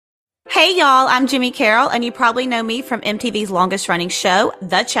Hey y'all, I'm Jimmy Carroll, and you probably know me from MTV's longest running show,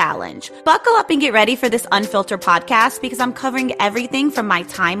 The Challenge. Buckle up and get ready for this unfiltered podcast because I'm covering everything from my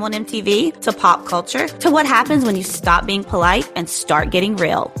time on MTV to pop culture to what happens when you stop being polite and start getting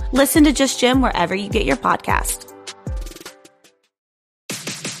real. Listen to Just Jim wherever you get your podcast.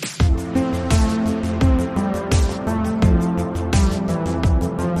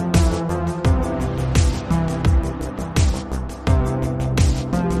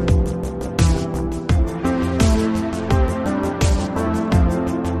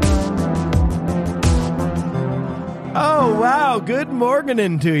 Good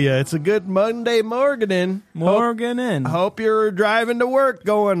morning to you. It's a good Monday morning. Hope you're driving to work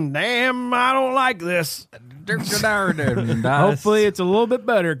going, damn, I don't like this. Hopefully it's a little bit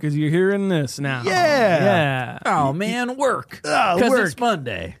better because you're hearing this now. Yeah. Oh, man, work. Because it's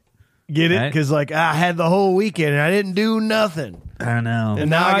Monday. Get it? Because, I had the whole weekend and I didn't do nothing. I know. And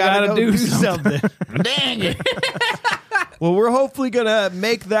now I got to do something. Dang it. Well, we're hopefully going to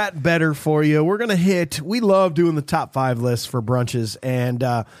make that better for you. We're going to we love doing the top 5 lists for brunches. And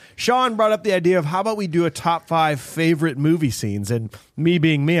Sean brought up the idea of how about we do a top 5 favorite movie scenes? And me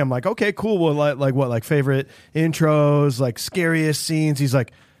being me, I'm like, okay, cool. Well, like favorite intros, like scariest scenes? He's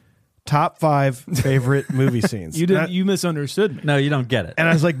like, top 5 favorite movie scenes. You misunderstood me. No, you don't get it. And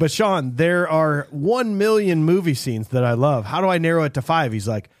I was like, but Sean, there are 1 million movie scenes that I love. How do I narrow it to 5? He's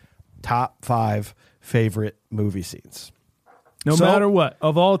like, top 5 favorite movie scenes. No matter what,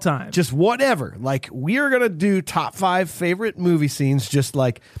 of all time. Just whatever. Like, we are going to do top 5 favorite movie scenes. Just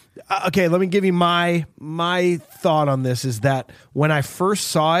like, okay, let me give you my thought on this is that when I first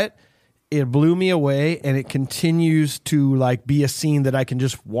saw it, it blew me away, and it continues to be a scene that I can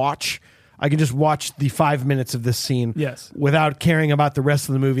just watch. I can just watch the 5 minutes of this scene without caring about the rest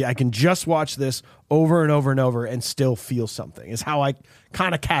of the movie. I can just watch this over and over and over and still feel something, is how I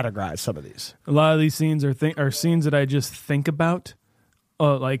kind of categorize some of these. A lot of these scenes are scenes that I just think about,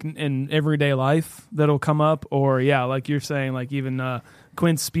 like in everyday life that'll come up. Or, like you're saying, like even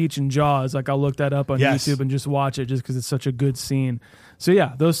Quint's speech in Jaws, I'll look that up on YouTube and just watch it just because it's such a good scene. So,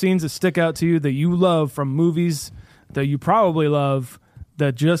 those scenes that stick out to you that you love from movies that you probably love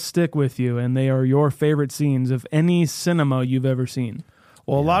that just stick with you, and they are your favorite scenes of any cinema you've ever seen.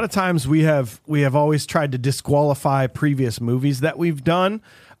 Well, a lot of times we have always tried to disqualify previous movies that we've done.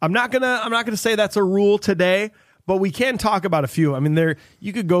 I'm not gonna say that's a rule today, but we can talk about a few. I mean,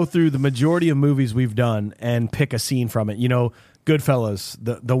 you could go through the majority of movies we've done and pick a scene from it. You know, Goodfellas,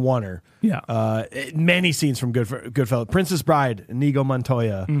 the oneer. Yeah. Many scenes from Goodfellas. Princess Bride, Inigo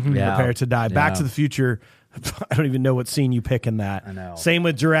Montoya, Prepare to Die. Back to the Future. I don't even know what scene you pick in that. I know. Same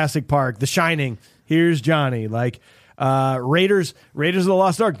with Jurassic Park, The Shining. Here's Johnny. Raiders of the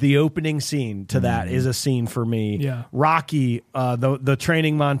Lost Ark. The opening scene to that is a scene for me. Yeah. Rocky, the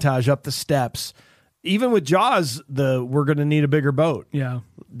training montage up the steps. Even with Jaws, we're going to need a bigger boat. Yeah.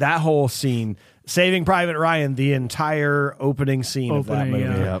 That whole scene. Saving Private Ryan, the entire opening scene of that movie.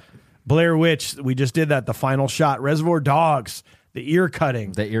 Yeah. Yep. Blair Witch, we just did that. The final shot. Reservoir Dogs. The ear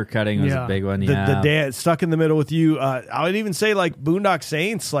cutting. The ear cutting was a big one, The dad stuck in the middle with you. I would even say Boondock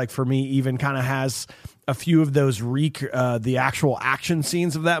Saints, for me, even kind of has a few of those the actual action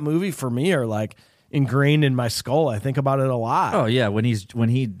scenes of that movie for me are ingrained in my skull. I think about it a lot. Oh yeah, when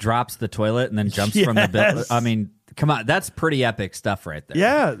he drops the toilet and then jumps from the building. I mean, come on, that's pretty epic stuff right there.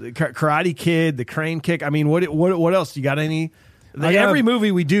 Yeah, the Karate Kid, the crane kick. I mean, what else? You got any? Every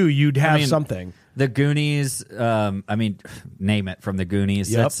movie we do, you'd have something. The Goonies, name it from the Goonies.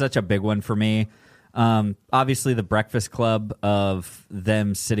 Yep. That's such a big one for me. Obviously, the Breakfast Club of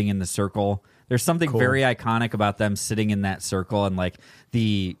them sitting in the circle. There's something very iconic about them sitting in that circle and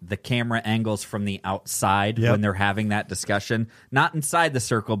the camera angles from the outside when they're having that discussion. Not inside the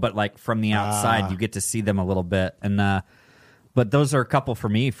circle, but from the outside, you get to see them a little bit. And but those are a couple for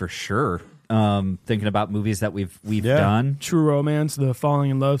me for sure. Thinking about movies that we've done. True Romance, the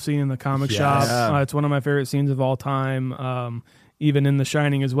falling in love scene in the comic shop. It's one of my favorite scenes of all time. Even in The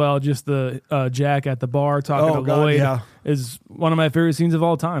Shining as well, just the Jack at the bar talking to Lloyd is one of my favorite scenes of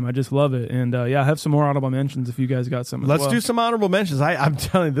all time. I just love it. And I have some more honorable mentions if you guys got some. Let's do some honorable mentions. I'm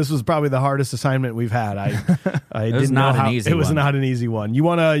telling you, this was probably the hardest assignment we've had. It was not an easy one. You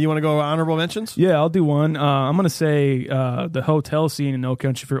wanna go honorable mentions? Yeah, I'll do one. I'm gonna say the hotel scene in No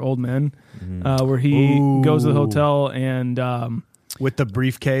Country for Old Men, where he goes to the hotel and. With the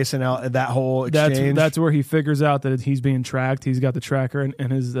briefcase and that whole exchange. That's where he figures out that he's being tracked. He's got the tracker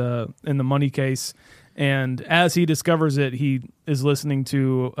in his in the money case, and as he discovers it, he is listening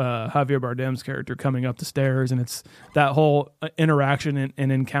to Javier Bardem's character coming up the stairs, and it's that whole interaction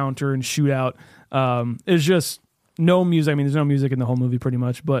and encounter and shootout is just no music. I mean, there's no music in the whole movie pretty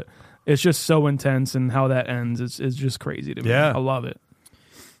much, but it's just so intense, and how that ends is just crazy to me. Yeah. I love it.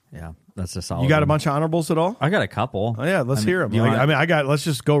 Yeah, that's a solid. You got one. a bunch of honorables at all? I got a couple. Oh yeah, let's hear them. Let's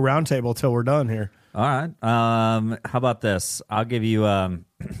just go round table till we're done here. All right. How about this? I'll give you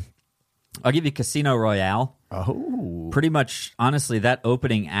Casino Royale. Oh, Pretty much, honestly, that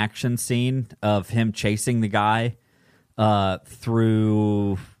opening action scene of him chasing the guy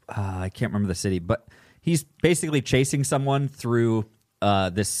through I can't remember the city, but he's basically chasing someone through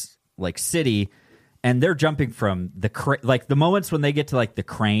this like city, and they're jumping from the like the moments when they get to like the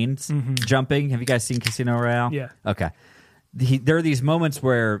cranes jumping. Have you guys seen Casino Royale? Yeah. Okay. There are these moments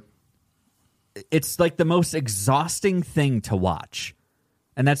where it's like the most exhausting thing to watch,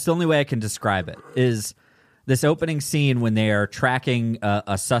 and that's the only way I can describe it. Is this opening scene when they are tracking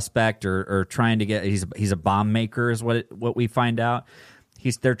a suspect or trying to get he's a bomb maker is what we find out.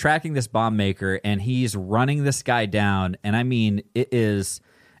 They're tracking this bomb maker, and he's running this guy down, and I mean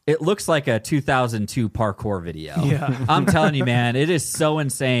it looks like a 2002 parkour video. Yeah. I'm telling you, man, it is so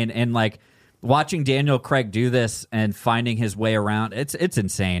insane, and like watching Daniel Craig do this and finding his way around, it's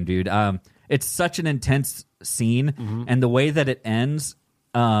insane, dude. It's such an intense scene, and the way that it ends,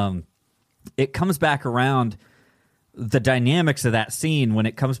 it comes back around. The dynamics of that scene, when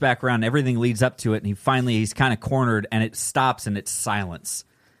it comes back around, everything leads up to it, and he's kind of cornered, and it stops, and it's silence,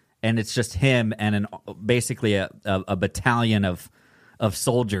 and it's just him and basically a battalion of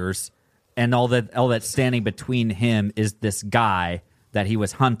soldiers, and all that standing between him is this guy that he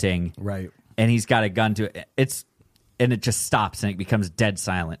was hunting, right? And he's got a gun to it. And it just stops, and it becomes dead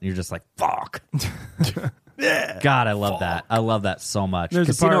silent. And you're just like, fuck. Yeah. God, I love that. I love that so much. There's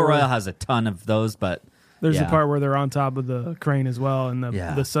a Casino part Royale where- has a ton of those, but There's yeah. the part where they're on top of the crane as well, and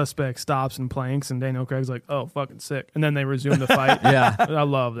Yeah. the suspect stops and planks, and Daniel Craig's like, "Oh, fucking sick," and then they resume the fight. Yeah. I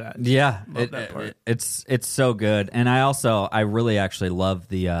love that. Yeah, Love that part. it's so good, and I really actually love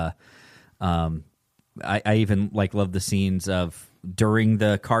the. I even like love the scenes of during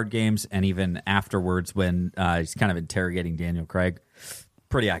the card games and even afterwards when he's kind of interrogating Daniel Craig.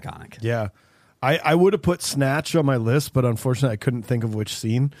 Pretty iconic. Yeah. I would have put Snatch on my list, but unfortunately I couldn't think of which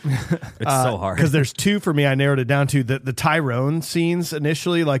scene. It's so hard. Because there's two for me. I narrowed it down to the Tyrone scenes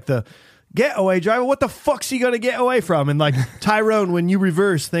initially, like the getaway driver. What the fuck's he going to get away from? And like Tyrone, when you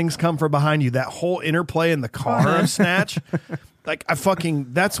reverse, things come from behind you. That whole interplay in the car of Snatch. Like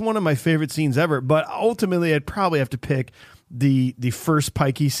that's one of my favorite scenes ever. But ultimately I'd probably have to pick the first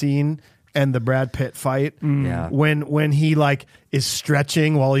Pikey scene and the Brad Pitt fight. Yeah. When he like is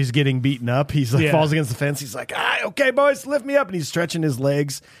stretching while he's getting beaten up, he's like falls against the fence. He's like, okay, boys, lift me up, and he's stretching his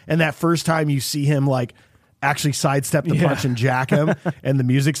legs. And that first time you see him like actually sidestep the punch and jack him, and the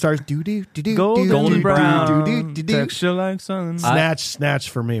music starts Golden brown, texture like sun. Snatch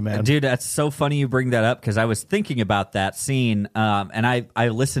for me, man. Dude, that's so funny you bring that up because I was thinking about that scene, and I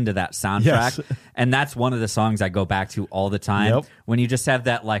listened to that soundtrack, and that's one of the songs I go back to all the time. Yep. When you just have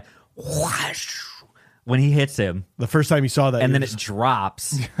that like whoosh, when he hits him, The first time you saw that, and then just, it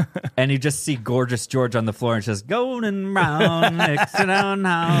drops, and you just see Gorgeous George on the floor, and it's just golden brown, mix it on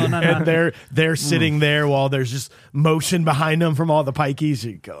now. and they're sitting there while there's just motion behind them from all the pikeys.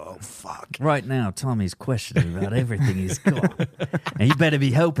 You go, oh, fuck. Right now, Tommy's questioning about everything he's got. And you better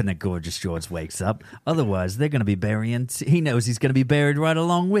be hoping that Gorgeous George wakes up. Otherwise, they're going to be burying... He knows he's going to be buried right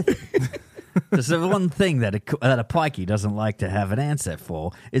along with him. There's the one thing that a pikey doesn't like to have an answer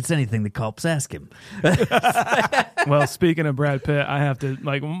for. It's anything the cops ask him. Well, speaking of Brad Pitt, I have to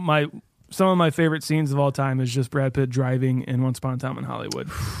like some of my favorite scenes of all time is just Brad Pitt driving in Once Upon a Time in Hollywood.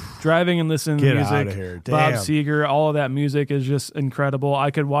 Driving and listening to Get music. outta here. Bob Damn. Seger, all of that music is just incredible.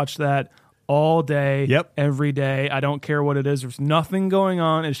 I could watch that all day, every day. I don't care what it is. There's nothing going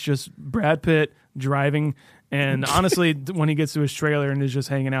on. It's just Brad Pitt driving. And honestly, when he gets to his trailer and is just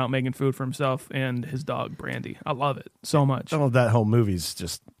hanging out, making food for himself and his dog, Brandy. I love it so much. Oh, that whole movie's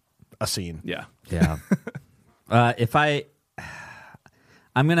just a scene. Yeah. Yeah. I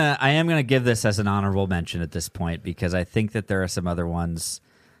am gonna give this as an honorable mention at this point because I think that there are some other ones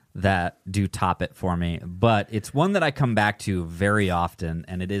that do top it for me. But it's one that I come back to very often,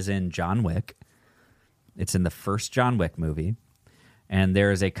 and it is in John Wick. It's in the first John Wick movie. And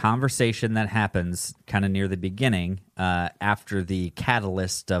there is a conversation that happens kind of near the beginning after the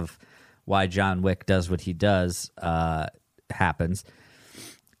catalyst of why John Wick does what he does happens.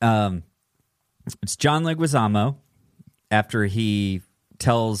 It's John Leguizamo after he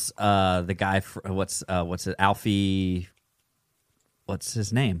tells the guy, what's it, Alfie, what's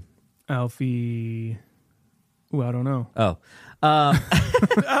his name? Alfie. Ooh, I don't know.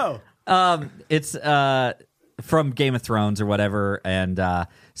 It's from Game of Thrones or whatever. And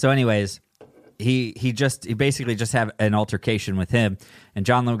so anyways, he basically just have an altercation with him, and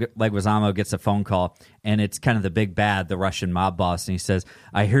John Leguizamo gets a phone call, and it's kind of the big bad, the Russian mob boss, and he says,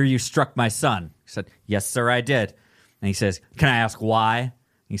 "I hear you struck my son." He said, "Yes, sir, I did." And he says, "Can I ask why?"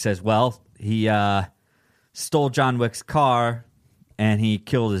 He says, "Well, he stole John Wick's car, and he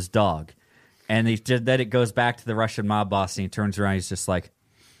killed his dog." And then it goes back to the Russian mob boss, and he turns around, he's just like,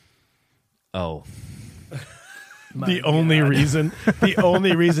 "Oh." The only reason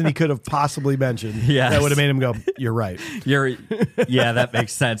he could have possibly mentioned that would have made him go, "You're right." Yeah, that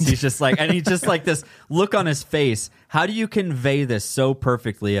makes sense. He's just like, and he's just like this look on his face. How do you convey this so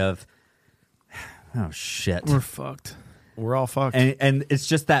perfectly of, oh shit, we're fucked. We're all fucked. And it's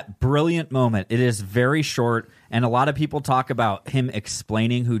just that brilliant moment. It is very short, and a lot of people talk about him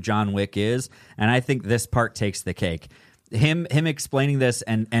explaining who John Wick is, and I think this part takes the cake. Him explaining this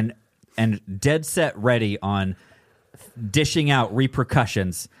and dead set ready on dishing out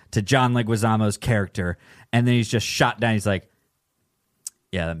repercussions to John Leguizamo's character, and then he's just shot down. He's like,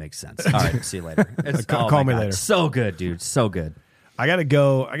 "Yeah, that makes sense. All right, see you later." Call me later. So good, dude. So good. I gotta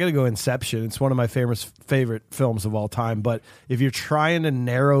go Inception. It's one of my favorite films of all time. But if you're trying to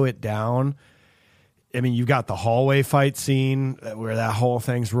narrow it down, I mean, you've got the hallway fight scene where that whole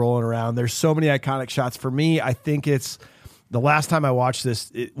thing's rolling around. There's so many iconic shots. For me, I think it's the last time I watched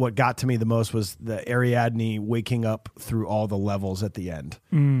this, what got to me the most was the Ariadne waking up through all the levels at the end.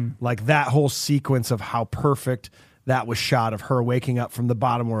 Like that whole sequence of how perfect that was shot, of her waking up from the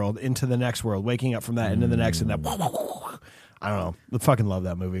bottom world into the next world, waking up from that into the next, and that, I don't know. I fucking love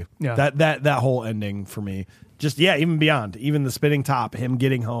that movie. Yeah. That whole ending for me. Just, even beyond. Even the spinning top, him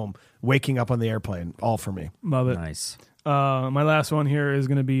getting home, waking up on the airplane, all for me. Love it. Nice. My last one here is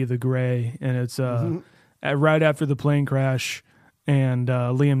going to be The Gray, and it's right after the plane crash, and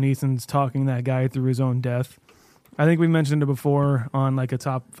Liam Neeson's talking that guy through his own death. I think we mentioned it before on like a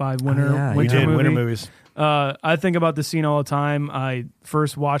top 5 winter. Winter movies. I think about the scene all the time. I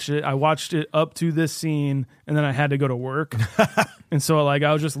first watched it. I watched it up to this scene, and then I had to go to work, and so like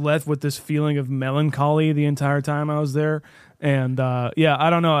I was just left with this feeling of melancholy the entire time I was there. And I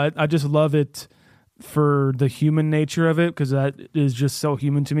don't know. I just love it for the human nature of it, because that is just so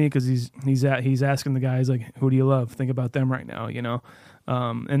human to me. Because he's asking the guys like, "Who do you love? Think about them right now," you know.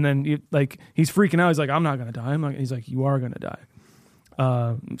 And then he's freaking out. He's like, "I'm not gonna die." He's like, "You are gonna die."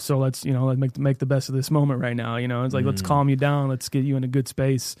 So let's make the best of this moment right now. You know, it's like let's calm you down. Let's get you in a good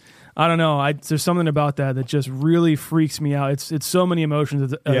space. I don't know. There's something about that just really freaks me out. It's so many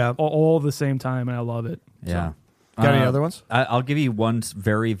emotions all at the same time, and I love it. Yeah. So. Got any other ones? I'll give you one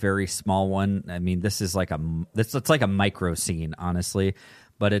very, very small one. I mean, this is like it's like a micro scene, honestly,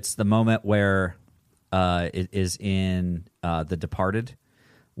 but it's the moment where it is in The Departed,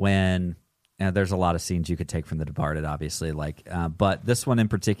 when there's a lot of scenes you could take from The Departed, obviously, but this one in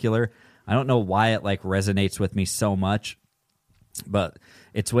particular, I don't know why it like resonates with me so much, but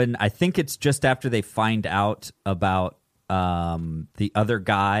it's when I think it's just after they find out about the other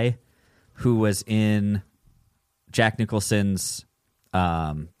guy who was in Jack Nicholson's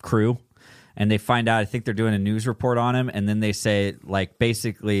crew, and they find out, I think they're doing a news report on him, and then they say, like,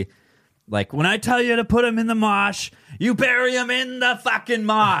 basically, like, when I tell you to put him in the mosh, you bury him in the fucking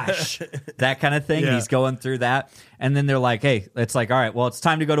mosh. That kind of thing. Yeah. He's going through that. And then they're like, hey, it's like, all right, well, it's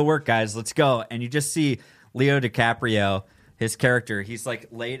time to go to work, guys. Let's go. And you just see Leo DiCaprio, his character, he's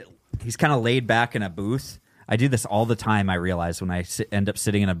kind of laid back in a booth. I do this all the time, I realize, when I end up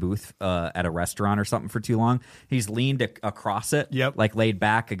sitting in a booth at a restaurant or something for too long. He's leaned across it, like laid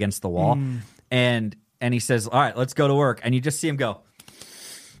back against the wall. And he says, all right, let's go to work. And you just see him go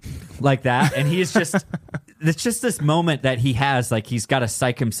like that. And he is just, it's just this moment that he has, like he's got to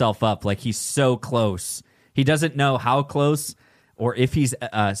psych himself up. Like he's so close. He doesn't know how close, or if he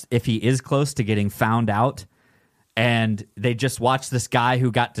is close to getting found out. And they just watch this guy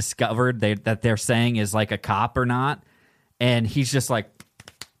who got discovered that they're saying is like a cop or not. And he's just like,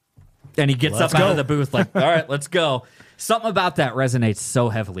 and he gets up out of the booth like, all right, let's go. Something about that resonates so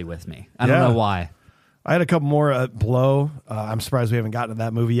heavily with me. I don't know why. I had a couple more at Blow. I'm surprised we haven't gotten to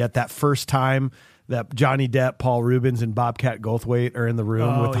that movie yet. That first time that Johnny Depp, Paul Rubens, and Bobcat Goldthwait are in the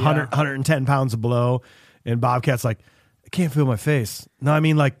room with 110 pounds of blow. And Bobcat's like, I can't feel my face. No, I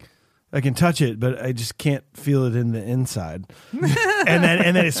mean, like, I can touch it, but I just can't feel it in the inside. and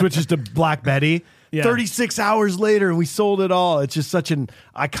then it switches to Black Betty. 36 hours later, and we sold it all. It's just such an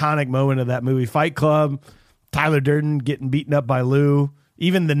iconic moment of that movie. Fight Club, Tyler Durden getting beaten up by Lou.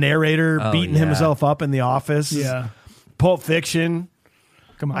 Even the narrator beating himself up in the office. Yeah. Pulp Fiction.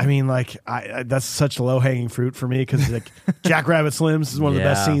 come on. I mean, like, that's such low hanging fruit for me because like Jackrabbit Slims is one of the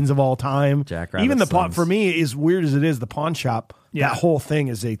best scenes of all time. Jackrabbit Even the pawn Slims. for me, as weird as it is, the pawn shop. Yeah. That whole thing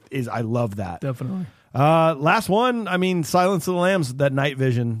is I love that. Definitely. Last one. I mean, Silence of the Lambs. That night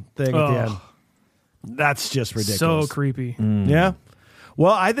vision thing at the end. That's just ridiculous. So creepy. Yeah.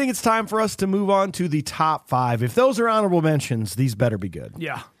 Well, I think it's time for us to move on to the top 5. If those are honorable mentions, these better be good.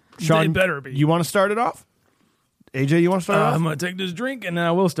 Yeah. Sean, they better be. You want to start it off? AJ, you want to start it off? I'm going to take this drink and then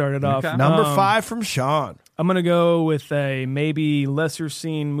I will start it off. Number 5 from Sean. I'm going to go with a maybe lesser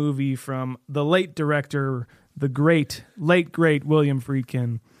seen movie from the late director, the late great William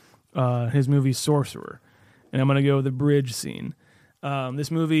Friedkin, his movie Sorcerer. And I'm going to go with the bridge scene. This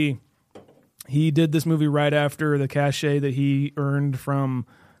movie, he did this movie right after the cachet that he earned from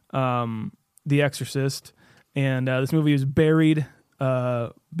The Exorcist. And this movie was buried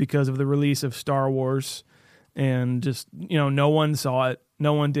because of the release of Star Wars. And just, no one saw it.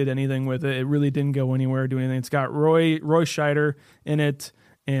 No one did anything with it. It really didn't go anywhere, do anything. It's got Roy Scheider in it.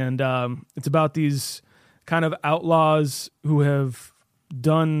 And it's about these kind of outlaws who have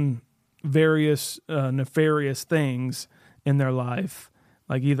done various nefarious things in their life.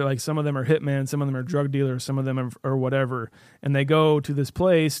 Like either like some of them are hitmen, some of them are drug dealers, some of them are whatever. And they go to this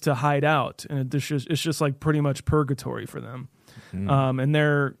place to hide out. And it's just like pretty much purgatory for them. And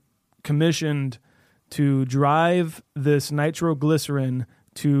they're commissioned to drive this nitroglycerin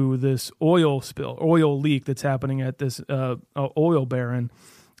to this oil leak that's happening at this oil baron,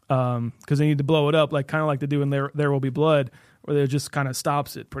 because they need to blow it up, like kind of like they do in There Will Be Blood, where it just kind of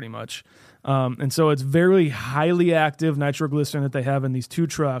stops it pretty much. And so it's very highly active nitroglycerin that they have in these 2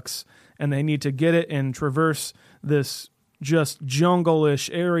 trucks, and they need to get it and traverse this just jungle-ish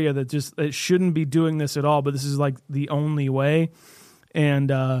area that it shouldn't be doing this at all, but this is like the only way.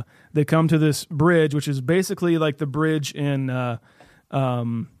 And they come to this bridge, which is basically like the bridge in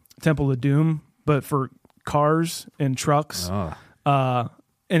Temple of Doom, but for cars and trucks. And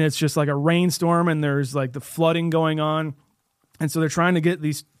it's just like a rainstorm, and there's like the flooding going on. And so they're trying to get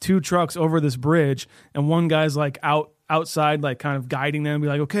these 2 trucks over this bridge, and one guy's like outside, like kind of guiding them, be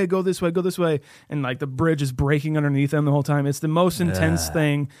like, okay, go this way. And like the bridge is breaking underneath them the whole time. It's the most intense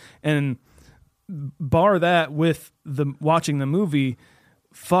thing. And bar that with watching the movie,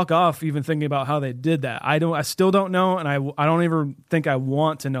 fuck off even thinking about how they did that. I still don't know, and I don't even think I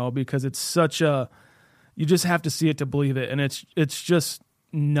want to know, because it's such you just have to see it to believe it, and it's just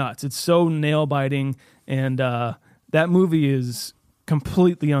nuts. It's so nail biting, and that movie is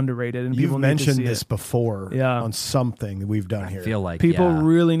completely underrated, and people You've need to mentioned see this it. before on something that we've done here. I feel like People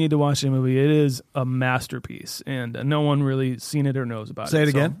really need to watch the movie. It is a masterpiece, and no one really seen it or knows about it. Say it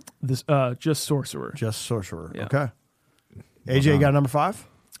again. This just Sorcerer. Just Sorcerer. Yeah. Okay. AJ, got number 5?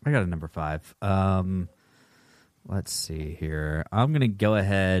 I got a number 5. Let's see here. I'm going to go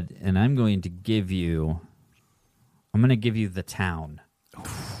ahead and I'm going to give you The Town.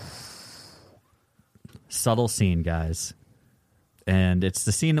 Subtle scene, guys. And it's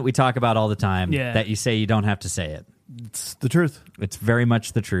the scene that we talk about all the time, that you say you don't have to say it. It's the truth. It's very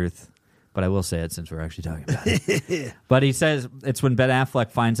much the truth, but I will say it since we're actually talking about it. But he says it's when Ben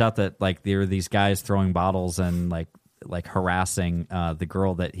Affleck finds out that like there are these guys throwing bottles and like harassing the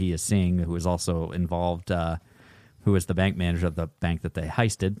girl that he is seeing, who is also involved, who is the bank manager of the bank that they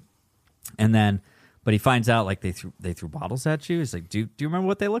heisted. And then, but he finds out like they threw bottles at you. He's like, do you remember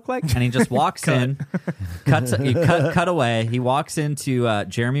what they look like? And he just walks in, cut away. He walks into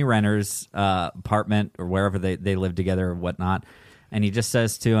Jeremy Renner's apartment or wherever they live together or whatnot. And he just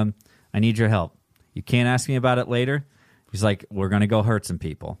says to him, I need your help. You can't ask me about it later. He's like, we're going to go hurt some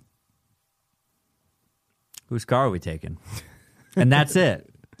people. Whose car are we taking? And that's it.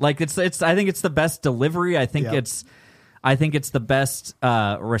 Like it's. I think it's the best delivery. I think it's the best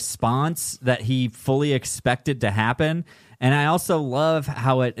response that he fully expected to happen. And I also love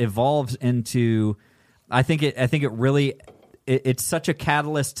how it evolves into. I think it really. It's such a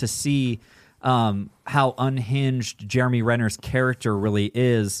catalyst to see how unhinged Jeremy Renner's character really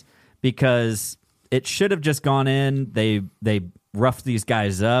is, because it should have just gone in. They roughed these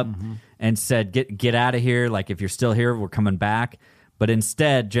guys up and said, get out of here. Like, if you're still here, we're coming back. But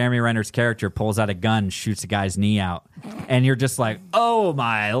instead, Jeremy Renner's character pulls out a gun, shoots a guy's knee out. And you're just like, oh,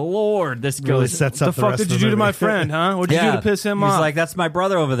 my Lord. This Really goes... sets What up the fuck rest did of you the do to movie. my friend, huh? What'd you do to piss him off? He's like, that's my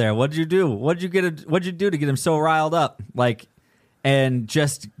brother over there. What'd you do? What'd you do to get him so riled up? Like, and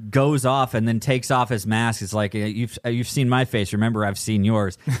just goes off and then takes off his mask. It's like, you've seen my face. Remember, I've seen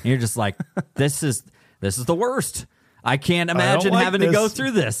yours. And you're just like, this is the worst. I can't imagine like having to go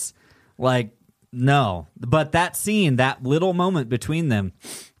through this. Like, no. But that scene, that little moment between them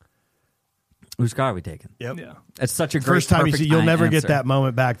Whose car are we taking? Yep. Yeah. It's such a great First time you see, you'll never answer. get that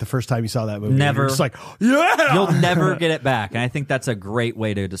moment back. The first time you saw that movie, Never. You're just like, yeah, You'll never get it back, and I think that's a great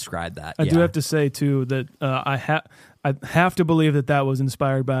way to describe that. I do have to say too that I have to believe that was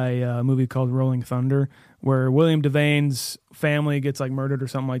inspired by a movie called Rolling Thunder, where William Devane's family gets like murdered or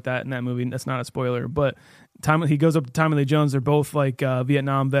something like that in that movie. That's not a spoiler, but he goes up to Tommy Lee Jones. They're both like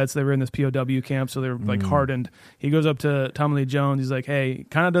Vietnam vets. They were in this POW camp, so they're like hardened. He goes up to Tommy Lee Jones. He's like, hey,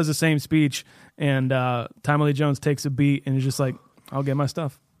 kind of does the same speech, and Tommy Lee Jones takes a beat and is just like, I'll get my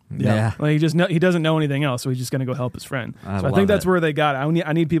stuff. Yeah. Like he doesn't know anything else, so he's just going to go help his friend. I think that's where they got it.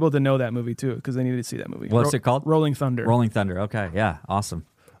 I need people to know that movie too, because they need to see that movie. What's it called? Rolling Thunder. Rolling Thunder. Okay, yeah, awesome.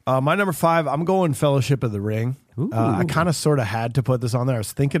 My number 5, I'm going Fellowship of the Ring. I kind of sort of had to put this on there. I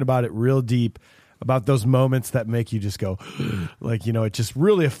was thinking about it real deep, about those moments that make you just go, like, it just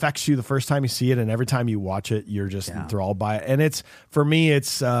really affects you the first time you see it, and every time you watch it, you're just enthralled by it. And for me,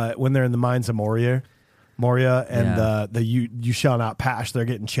 it's when they're in the mines of Moria, and the you shall not pass. They're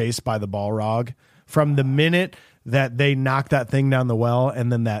getting chased by the Balrog from the minute that they knock that thing down the well,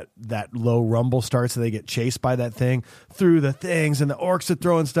 and then that low rumble starts, and they get chased by that thing through the things, and the orcs are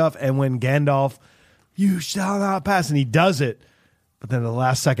throwing stuff. And when Gandalf, you shall not pass, and he does it, but then the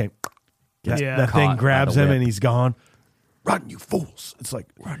last second, that thing grabs him, and he's gone. Run, you fools. It's like,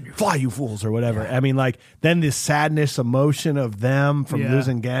 fly, you fools, or whatever. I mean, like, then this sadness, emotion of them from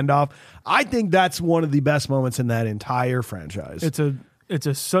losing Gandalf. I think that's one of the best moments in that entire franchise.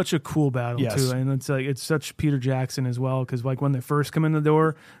 It's such a cool battle too, and it's such Peter Jackson as well, because like when they first come in the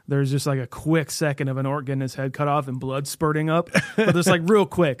door, there's just like a quick second of an orc getting his head cut off and blood spurting up, but it's like real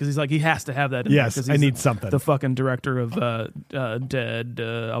quick because he's like, he has to have that. In yes, there, I need something. The fucking director of Dead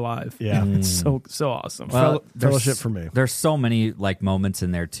Alive. Yeah, it's so awesome. Well, Fellowship for me. There's so many like moments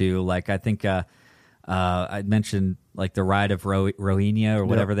in there too. Like I think I mentioned like the ride of Rohini or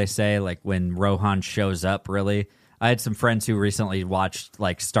whatever they say. Like when Rohan shows up, really. I had some friends who recently watched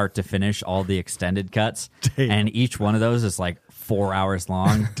like start to finish all the extended cuts, and each one of those is like 4 hours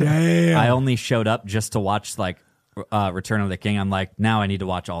long. Damn. I only showed up just to watch like Return of the King. I'm like, now I need to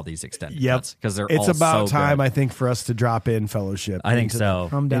watch all these extended cuts because it's all about so time. good. I think for us to drop in Fellowship. I think so.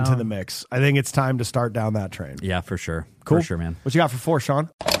 Into the mix. I think it's time to start down that train. Yeah, for sure. Cool. For sure, man. What you got for 4,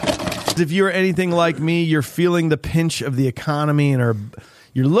 Sean? If you're anything like me, you're feeling the pinch of the economy and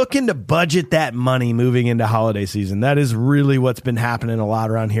you're looking to budget that money moving into holiday season. That is really what's been happening a lot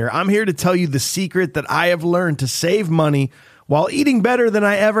around here. I'm here to tell you the secret that I have learned to save money while eating better than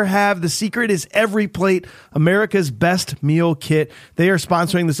I ever have. The secret is Every Plate, America's best meal kit. They are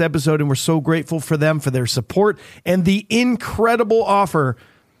sponsoring this episode, and we're so grateful for them, for their support, and the incredible offer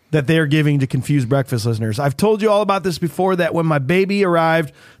that they are giving to Confused Breakfast listeners. I've told you all about this before, that when my baby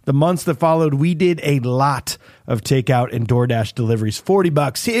arrived, the months that followed, we did a lot of takeout and DoorDash deliveries.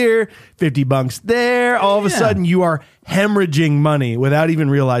 $40 here, $50 there. All of a sudden, you are hemorrhaging money without even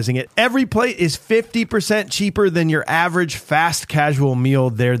realizing it. Every Plate is 50% cheaper than your average fast casual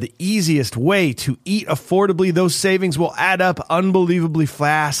meal. They're the easiest way to eat affordably. Those savings will add up unbelievably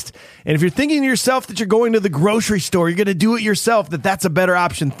fast. And if you're thinking to yourself that you're going to the grocery store, you're going to do it yourself, that's a better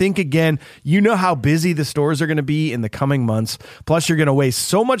option, think again. You know how busy the stores are going to be in the coming months. Plus, you're going to waste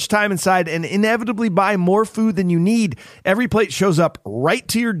so much time inside and inevitably buy more food than you need. Every Plate shows up right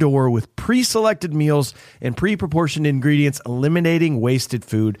to your door with pre-selected meals and pre-proportioned ingredients, eliminating wasted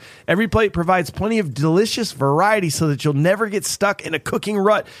food. Every Plate provides plenty of delicious variety so that you'll never get stuck in a cooking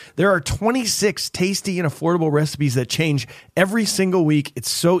rut. There are 26 tasty and affordable recipes that change every single week. It's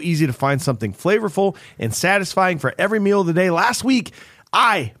so easy to find something flavorful and satisfying for every meal of the day. Last week,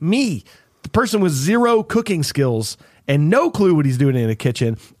 the person with zero cooking skills and no clue what he's doing in the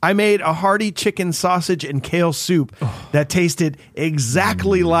kitchen, I made a hearty chicken sausage and kale soup that tasted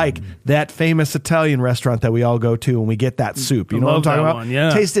exactly like that famous Italian restaurant that we all go to when we get that soup. You know what I'm talking about? One, yeah.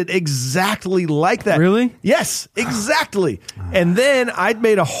 Tasted exactly like that. Really? Yes, exactly. And then I'd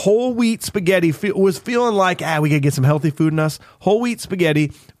made a whole wheat spaghetti. Was feeling like, we could get some healthy food in us. Whole wheat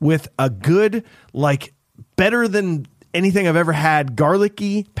spaghetti with a good, like, better than anything I've ever had,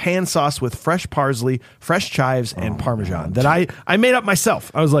 garlicky pan sauce with fresh parsley, fresh chives, and Parmesan that I made up myself.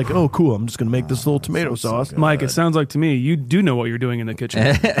 I was like, oh, cool. I'm just going to make this little tomato sauce. Mike, it sounds like to me you do know what you're doing in the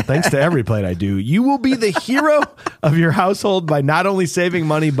kitchen. Thanks to Every Plate I do. You will be the hero of your household by not only saving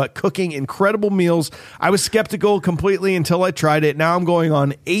money, but cooking incredible meals. I was skeptical completely until I tried it. Now I'm going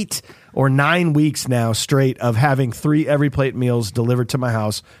on 8 or 9 weeks now straight of having 3 Every Plate meals delivered to my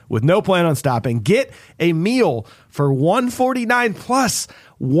house with no plan on stopping. Get a meal for $149 plus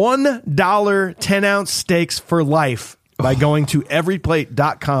 $1 10-ounce steaks for life by going to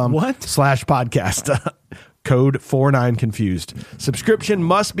everyplate.com/podcast. Code 49Confused. Subscription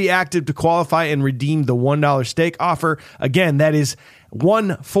must be active to qualify and redeem the $1 steak offer. Again, that is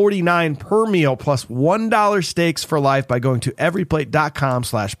 $1.49 per meal plus $1 steaks for life by going to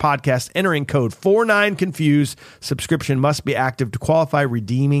everyplate.com/podcast, entering code 49Confused. Subscription must be active to qualify,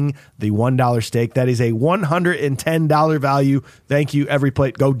 redeeming the $1 steak. That is a $110 value. Thank you,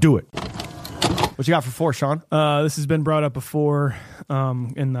 Everyplate. Go do it. What you got for 4, Sean? This has been brought up before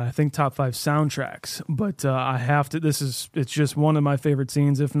in, I think, top 5 soundtracks, but I have to. It's just one of my favorite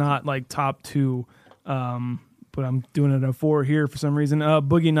scenes, if not like top 2. But I'm doing it at 4 here for some reason.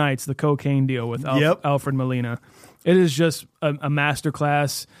 Boogie Nights, the cocaine deal with Alfred Molina. It is just a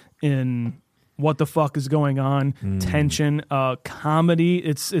masterclass in what the fuck is going on, tension, comedy.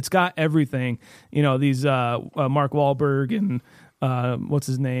 It's got everything. You know, these Mark Wahlberg and what's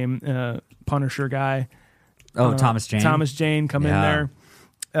his name, Punisher guy. Thomas Jane. Thomas Jane come in there.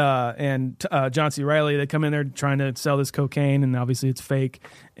 And John C. Reilly, they come in there trying to sell this cocaine, and obviously it's fake.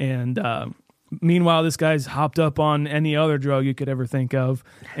 And meanwhile, this guy's hopped up on any other drug you could ever think of,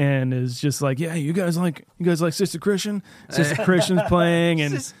 and is just like, yeah, you guys like Sister Christian? Sister Christian's playing,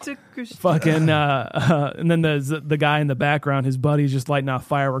 and fucking, and then the guy in the background, his buddy's just lighting off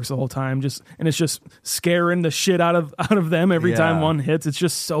fireworks the whole time, and it's just scaring the shit out of them every time one hits. It's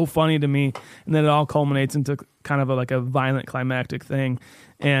just so funny to me, and then it all culminates into kind of like a violent climactic thing,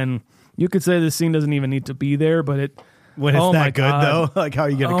 and you could say this scene doesn't even need to be there, but it. When it's that good, though? Like, how are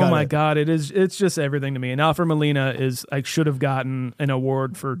you going to cut it? Oh, my God. It's just everything to me. And Alfred Molina should have gotten an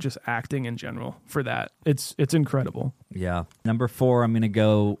award for just acting in general for that. It's incredible. Yeah. Number 4, I'm going to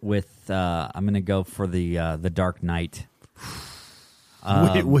go with, for the Dark Knight.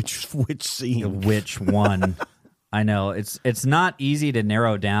 Which scene? Which one? I know. It's not easy to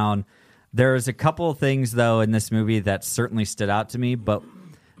narrow down. There's a couple of things, though, in this movie that certainly stood out to me, but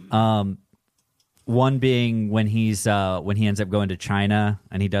one being when he ends up going to China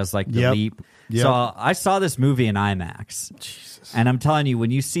and he does like the leap. Yep. So I saw this movie in IMAX. Jesus. And I'm telling you, when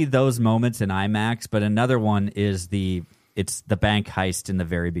you see those moments in IMAX, but another one is it's the bank heist in the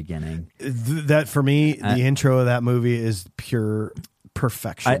very beginning. That for me, the intro of that movie is pure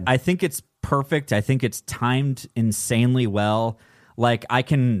perfection. I think it's perfect. I think it's timed insanely well. Like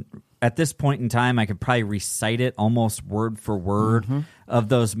at this point in time, I could probably recite it almost word for word of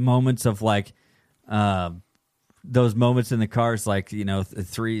those moments of like, those moments in the cars, like, you know,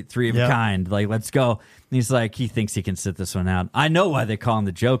 three of a kind, like, let's go. And he's like, he thinks he can sit this one out. I know why they call him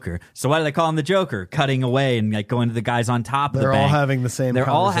the Joker. So why do they call him the Joker? Cutting away and like going to the guys on top of the bank. They're all having the same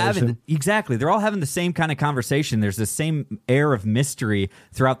conversation. They're all having the same kind of conversation. There's the same air of mystery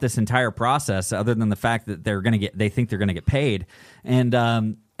throughout this entire process, other than the fact that they think they're going to get paid. And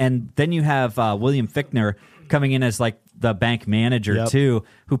then you have William Fichtner coming in as like the bank manager too,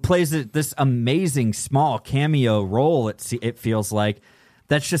 who plays this amazing small cameo role. It feels like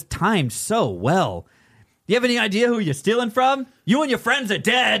that's just timed so well. You have any idea who you're stealing from? You and your friends are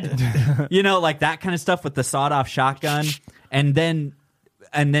dead. You know, like that kind of stuff with the sawed-off shotgun, and then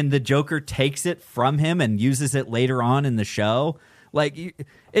the Joker takes it from him and uses it later on in the show. Like,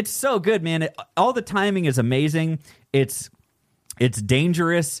 it's so good, man. All the timing is amazing. It's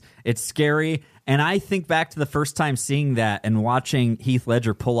dangerous. It's scary. And I think back to the first time seeing that and watching Heath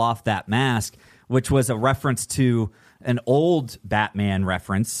Ledger pull off that mask, which was a reference to an old Batman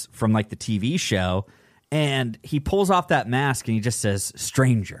reference from like the TV show. And he pulls off that mask and he just says,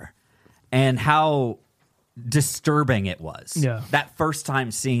 stranger. And how disturbing it was. Yeah. That first time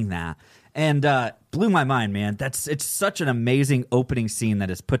seeing that. And blew my mind, man. It's such an amazing opening scene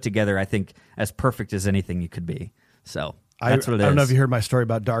that is put together, I think, as perfect as anything you could be. So that's what it is. I don't know if you heard my story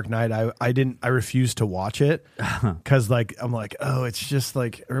about Dark Knight. I refused to watch it because I'm like, oh, it's just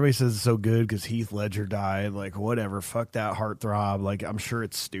like everybody says it's so good because Heath Ledger died. Like, whatever, fuck that heartthrob. Like, I'm sure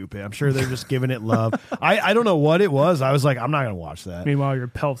it's stupid. I'm sure they're just giving it love. I don't know what it was. I was like, I'm not gonna watch that. Meanwhile, you're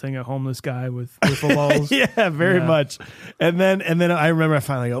pelting a homeless guy with balls. Yeah, very much. And then I remember I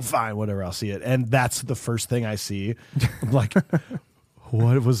finally go, fine, whatever, I'll see it. And that's the first thing I see. I'm like,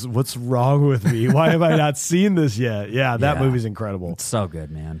 what's wrong with me? Why have I not seen this yet? Yeah, that movie's incredible. It's so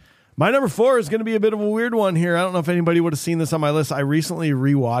good, man. My number 4 is going to be a bit of a weird one here. I don't know if anybody would have seen this on my list. I recently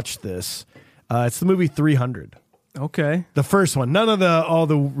rewatched this. It's the movie 300. Okay. The first one. None of all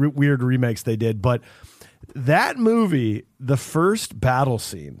the weird remakes they did, but that movie, the first battle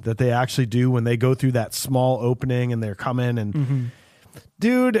scene that they actually do when they go through that small opening and they're coming and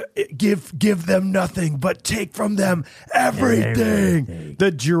dude, give them nothing, but take from them everything.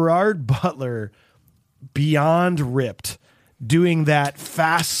 The Gerard Butler, beyond ripped, doing that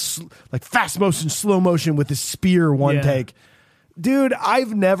fast motion, slow motion with his spear take. Dude,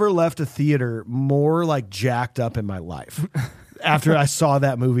 I've never left a theater more like jacked up in my life after I saw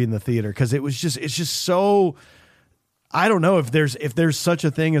that movie in the theater, because it's just so, I don't know if there's such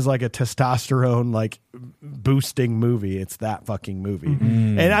a thing as like a testosterone like boosting movie. It's that fucking movie.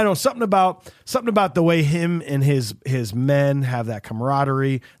 And I don't know, something about the way him and his men have that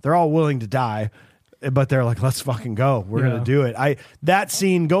camaraderie. They're all willing to die, but they're like, let's fucking go. We're going to do it. That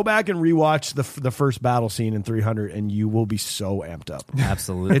scene, go back and rewatch the first battle scene in 300 and you will be so amped up.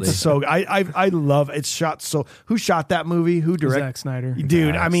 Absolutely. It's so, I love, it's shot so, who shot that movie? Who directed? Zack Snyder.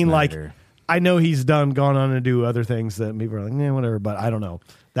 Dude, Zack I mean, Snyder. like, I know he's gone on to do other things that people are like, whatever, but I don't know.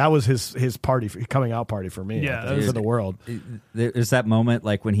 That was his party, coming out party for me. Yeah, I think, for the world. There's that moment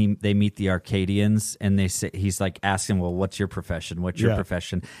like when they meet the Arcadians and they say, he's like asking, well, what's your profession? What's your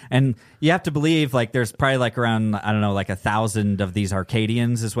profession? And you have to believe like there's probably like around, I don't know, like 1,000 of these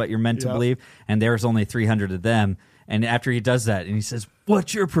Arcadians is what you're meant to believe. And there's only 300 of them. And after he does that, and he says,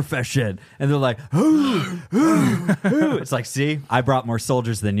 what's your profession? And they're like, it's like, see, I brought more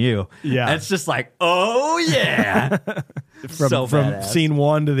soldiers than you. Yeah. And it's just like, oh, yeah. From scene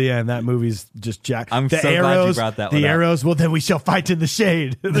one to the end, that movie's just jacked. I'm so glad you brought that one The up. arrows, well, then we shall fight in the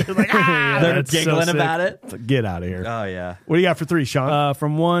shade. They're like, They're that's giggling so sick. about it. Like, get out of here. Oh, yeah. What do you got for 3, Sean?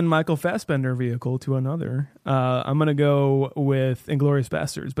 From one Michael Fassbender vehicle to another, I'm going to go with Inglourious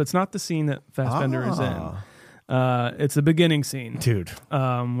Bastards, but it's not the scene that Fassbender is in. It's the beginning scene, Dude.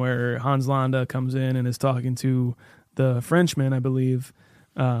 where Hans Landa comes in and is talking to the Frenchman, I believe,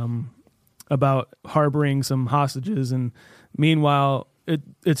 about harboring some hostages, and meanwhile,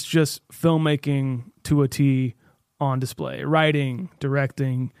 it's just filmmaking to a T on display. Writing,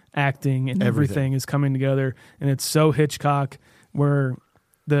 directing, acting, and everything is coming together, and it's so Hitchcock, where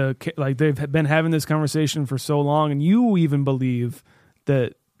they've been having this conversation for so long, and you even believe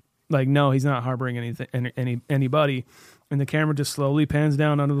that, like, no, he's not harboring anybody. And the camera just slowly pans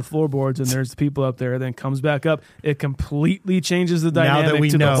down under the floorboards, and there's the people up there, then comes back up. It completely changes the Now that dynamic we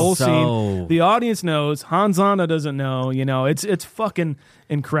to know. the whole So- scene. The audience knows. Hans Landa doesn't know. You know, it's fucking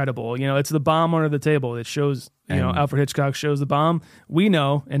incredible. You know, it's the bomb under the table. It shows, Alfred Hitchcock shows the bomb. We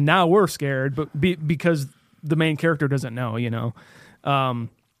know, and now we're scared, but because the main character doesn't know,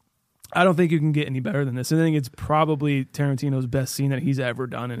 I don't think you can get any better than this. I think it's probably Tarantino's best scene that he's ever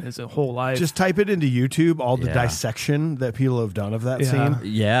done in his whole life. Just type it into YouTube, all the dissection that people have done of that scene.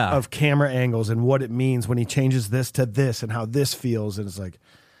 Yeah. Of camera angles and what it means when he changes this to this and how this feels. And it's like,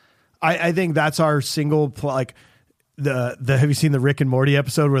 I think that's our single, like, the have you seen the Rick and Morty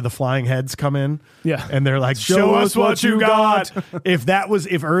episode where the flying heads come in? Yeah. And they're like, show us what you got. If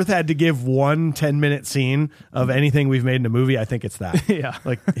Earth had to give one 10-minute scene of anything we've made in a movie, I think it's that. Yeah.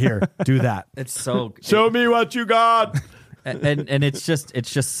 Like, here, do that. It's so Show me what you got. and it's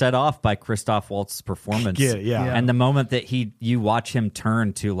just set off by Christoph Waltz's performance. Yeah. And the moment that you watch him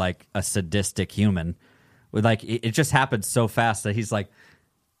turn to like a sadistic human, with like it just happens so fast that he's like,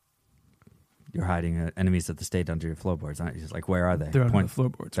 you're hiding enemies of the state under your floorboards, aren't you? He's like, where are they? They're under the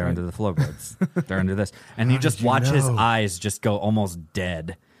floorboards. They're right? under the floorboards. They're under this. And you just watch his eyes just go almost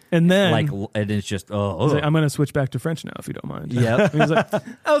dead. And then, and it's just, he's like, I'm going to switch back to French now, if you don't mind. Yep. He's like,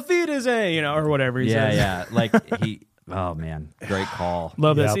 "Auf Wiedersehen," or whatever he says. Yeah. Like oh man, great call.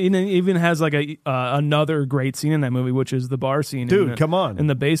 Love Yep. that scene. And it even has like another great scene in that movie, which is the bar scene. Dude, come on. In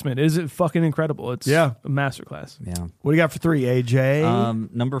the basement. Is it fucking incredible? It's a masterclass. Yeah. What do you got for 3,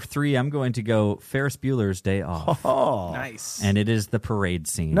 AJ? Number 3, I'm going to go Ferris Bueller's Day Off. Oh, Nice. And it is the parade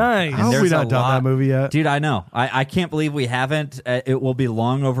scene. Nice. And How have we there's not a done that movie yet? Dude, I know. I can't believe we haven't. It will be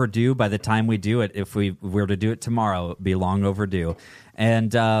long overdue by the time we do it. If we were to do it tomorrow, it would be long overdue.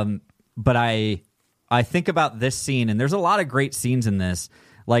 And but I think about this scene, and there's a lot of great scenes in this.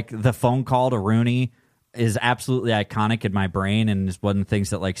 Like the phone call to Rooney is absolutely iconic in my brain, and is one of the things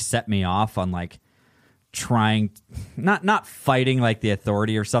that like set me off on like trying, not fighting like the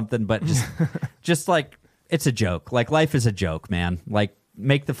authority or something, but just like it's a joke. Like life is a joke, man. Like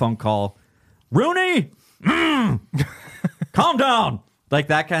make the phone call, Rooney, calm down, like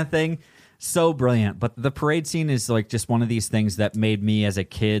that kind of thing. So brilliant. But the parade scene is like just one of these things that made me as a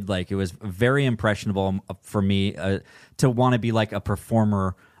kid, like it was very impressionable for me to want to be like a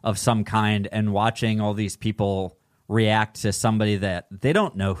performer of some kind, and watching all these people react to somebody that they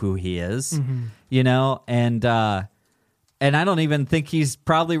don't know who he is, and I don't even think he's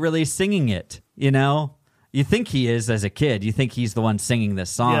probably really singing it, You think he is as a kid. You think he's the one singing this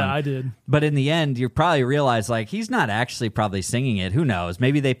song. Yeah, I did. But in the end, you probably realize like he's not actually probably singing it. Who knows?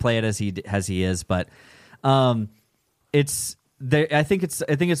 Maybe they play it as he is. But it's there. I think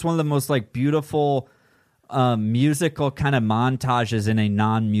it's one of the most like beautiful musical kind of montages in a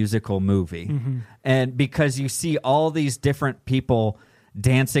non-musical movie. And because you see all these different people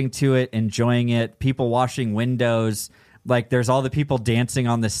dancing to it, enjoying it, people washing windows, like there's all the people dancing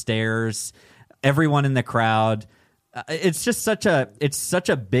on the stairs, everyone in the crowd. It's just such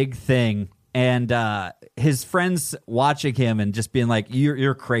a big thing. And his friends watching him and just being like,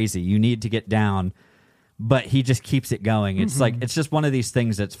 you're crazy, you need to get down. But he just keeps it going. It's like, it's just one of these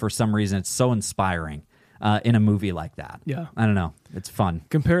things that's, for some reason, it's so inspiring in a movie like that. Yeah. I don't know. It's fun.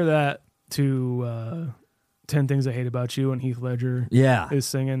 Compare that to 10 Things I Hate About You, and Heath Ledger is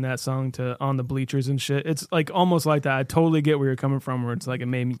singing that song to On the Bleachers and shit. It's like almost like that. I totally get where you're coming from, where it's like it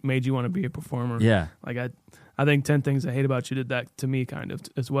made you want to be a performer. Yeah. Like I think 10 Things I Hate About You did that to me kind of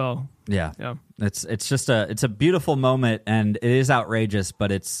as well. Yeah. Yeah. It's just a beautiful moment, and it is outrageous,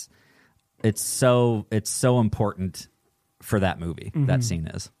 but it's so important for that movie. That scene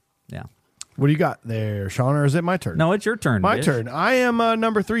is. Yeah. What do you got there, Sean, or is it my turn? No, it's your turn. My bitch. turn. I am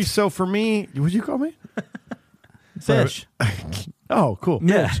number 3. So for me, would you call me? Fish. Oh, cool.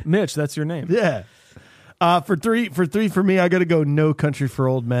 Mitch, that's your name. Yeah. For three for me, I got to go No Country for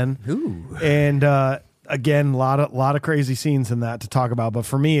Old Men. Ooh. And again, a lot of crazy scenes in that to talk about. But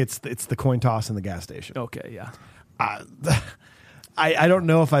for me, it's the coin toss in the gas station. Okay, yeah. I don't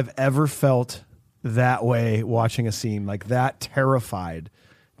know if I've ever felt that way watching a scene, like that terrified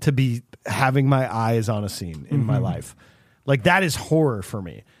to be having my eyes on a scene in my life. Like that is horror for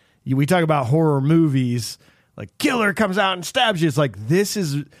me. We talk about horror movies, like killer comes out and stabs you. It's like this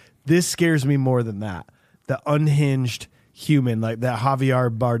scares me more than that. The unhinged human, like that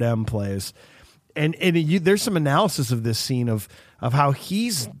Javier Bardem plays. And there's some analysis of this scene of how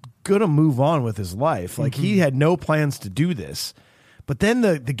he's gonna move on with his life. Like he had no plans to do this. But then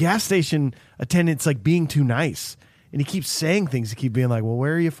the gas station attendant's like being too nice. And he keeps saying things. He keeps being like, well,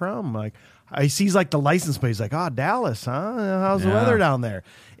 where are you from? Like, he sees like the license plate. He's like, oh, Dallas, huh? How's the weather down there?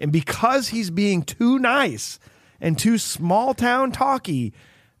 And because he's being too nice and too small town talky,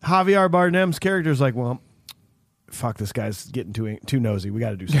 Javier Bardem's character is like, well, fuck, this guy's getting too nosy. We got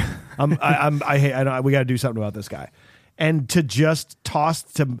to do something. We got to do something about this guy. And to just toss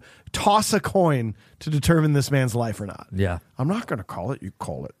a coin to determine this man's life or not. Yeah. I'm not going to call it. You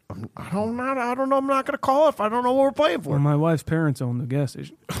call it. I don't know. I'm not going to call it if I don't know what we're playing for. Well, my wife's parents own the gas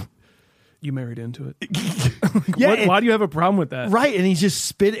station. You married into it. Yeah. Why do you have a problem with that? Right. And he just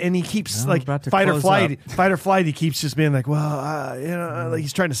spit and he keeps like fight or flight. He keeps just being like, well, like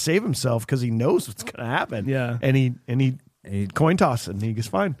he's trying to save himself because he knows what's going to happen. Yeah. And he coin toss and he gets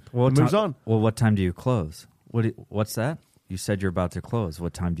fine. Well, he moves on. Well, what time do you close? What's that? You said you're about to close.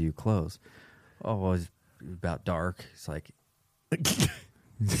 What time do you close? Oh, well, it's about dark. It's like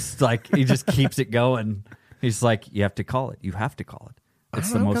he just keeps it going. He's like, you have to call it. You have to call it.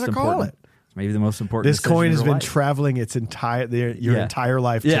 It's the most important. It's maybe the most important. This coin has been traveling its your entire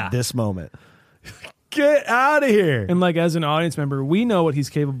life to this moment. Get out of here! And like as an audience member, we know what he's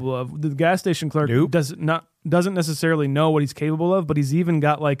capable of. The gas station clerk doesn't necessarily know what he's capable of, but he's even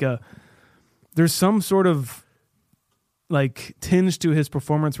got like there's some sort of like tinge to his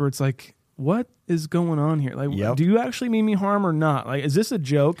performance where it's like, what is going on here? Like, do you actually mean me harm or not? Like, is this a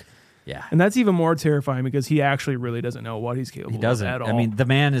joke? Yeah. And that's even more terrifying because he actually really doesn't know what he's capable of at all. I mean, the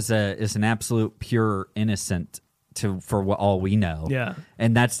man is an absolute pure innocent for what all we know. Yeah.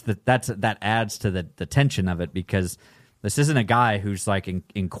 And that adds to the tension of it, because this isn't a guy who's like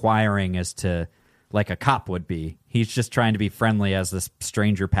inquiring as to like a cop would be. He's just trying to be friendly as this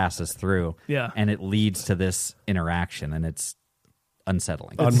stranger passes through. Yeah. And it leads to this interaction, and it's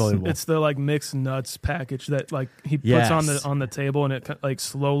unsettling. Unbelievable. It's the like mixed nuts package that like he puts on the table, and it like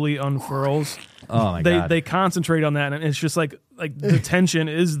slowly unfurls. Oh my God. They concentrate on that, and it's just like the tension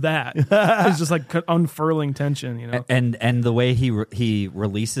is that. It's just like unfurling tension, you know. And the way he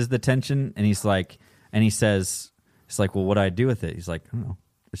releases the tension, and he says, it's like, well, what do I do with it? He's like, I don't know.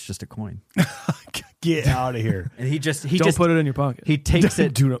 It's just a coin. Get out of here. And he just put it in your pocket. He takes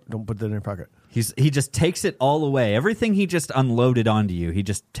it. Don't put that in your pocket. He just takes it all away. Everything he just unloaded onto you, he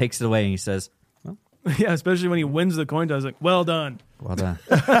just takes it away, and he says, well. Yeah, especially when he wins the coin toss. Like, well done. Well done.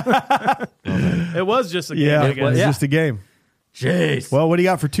 It was just a game. Yeah, it was just a game. Jeez. Well, what do you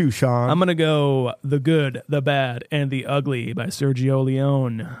got for 2, Sean? I'm going to go The Good, the Bad, and the Ugly by Sergio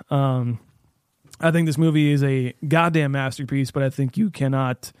Leone. I think this movie is a goddamn masterpiece, but I think you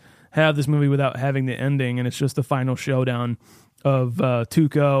cannot have this movie without having the ending, and it's just the final showdown of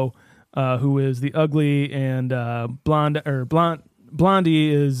Tuco, who is the ugly, and Blondie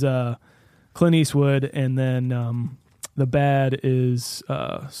is Clint Eastwood, and then the bad is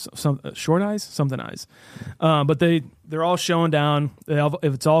Short Eyes, something Eyes. But they're all showing down.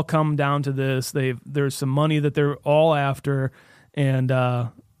 If it's all come down to this, there's some money that they're all after, and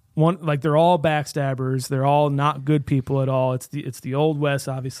they're all backstabbers. They're all not good people at all. It's the Old West,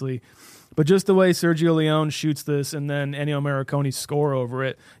 obviously. But just the way Sergio Leone shoots this, and then Ennio Morricone's score over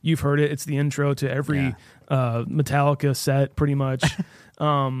it, you've heard it. It's the intro to every Metallica set, pretty much.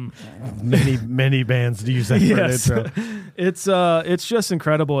 Many bands use that for an intro. It's just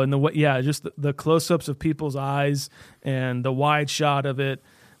incredible, and just the close-ups of people's eyes and the wide shot of it,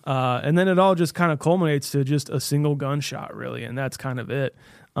 and then it all just kind of culminates to just a single gunshot, really, and that's kind of it.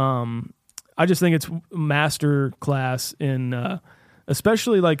 I just think it's master class in.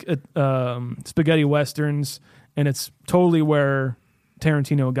 Especially like spaghetti westerns, and it's totally where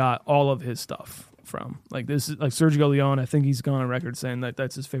Tarantino got all of his stuff from. Like this is like Sergio Leone. I think he's gone on record saying that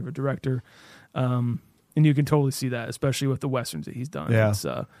that's his favorite director, and you can totally see that, especially with the westerns that he's done. Yeah.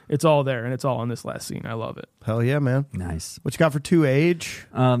 It's all there, and it's all in this last scene. I love it. Hell yeah, man! Nice. What you got for 2 Age?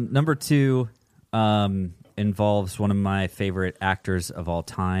 Number 2 involves one of my favorite actors of all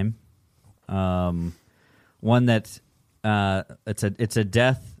time. One that. It's a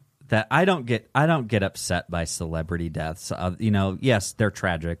death that I don't get upset by celebrity deaths. Yes, they're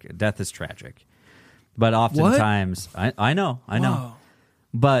tragic. Death is tragic, but oftentimes I know. Wow.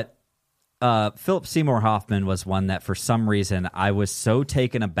 But Philip Seymour Hoffman was one that for some reason I was so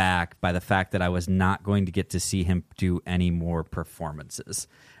taken aback by the fact that I was not going to get to see him do any more performances,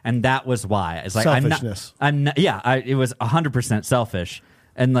 and that was why. It's like selfishness. It was 100% selfish.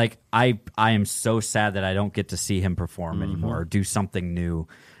 And like I am so sad that I don't get to see him perform anymore or do something new.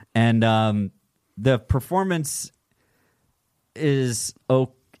 And the performance is I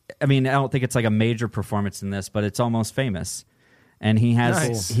don't think it's like a major performance in this, but it's almost famous. And he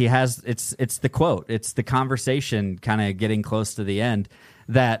has it's the quote, it's the conversation kind of getting close to the end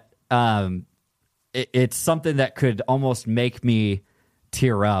that it's something that could almost make me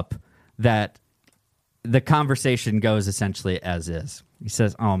tear up. That the conversation goes essentially as is. He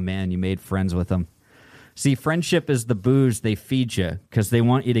says, "Oh, man, you made friends with them. See, friendship is the booze they feed you because they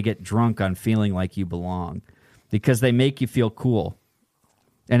want you to get drunk on feeling like you belong, because they make you feel cool.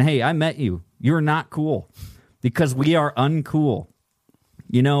 And hey, I met you. You're not cool because we are uncool.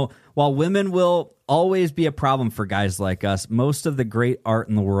 You know, while women will always be a problem for guys like us, most of the great art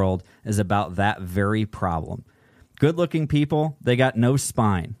in the world is about that very problem. Good-looking people, they got no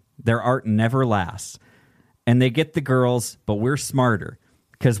spine. Their art never lasts. And they get the girls, but we're smarter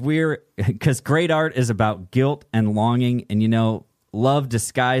because great art is about guilt and longing, and love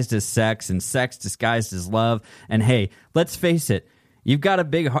disguised as sex and sex disguised as love. And hey, let's face it, you've got a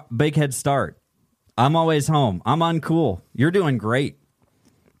big head start. I'm always home. I'm uncool. You're doing great.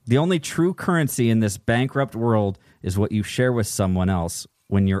 The only true currency in this bankrupt world is what you share with someone else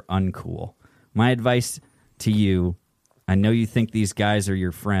when you're uncool. My advice to you, I know you think these guys are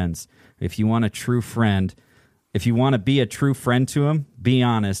your friends. If you want to be a true friend to him, be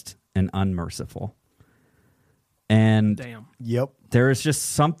honest and unmerciful." And damn. Yep. There is just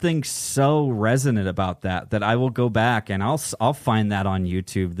something so resonant about that I will go back and I'll find that on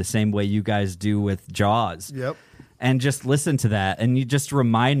YouTube the same way you guys do with Jaws. Yep. And just listen to that, and you just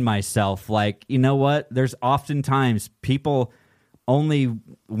remind myself, like, you know what? There's oftentimes people only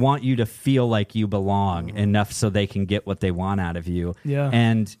want you to feel like you belong enough so they can get what they want out of you. Yeah.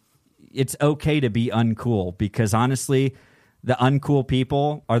 And it's okay to be uncool, because honestly, the uncool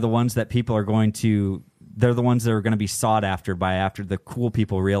people are the ones that people are going to, they're the ones that are going to be sought after after the cool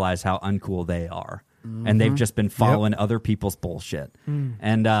people realize how uncool they are. And they've just been following other people's bullshit.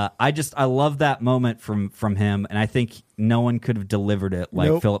 And I love that moment from him, and I think no one could have delivered it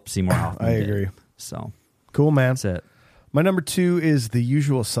like Philip Seymour Hoffman I did. agree. So cool, man. That's it. My number 2 is The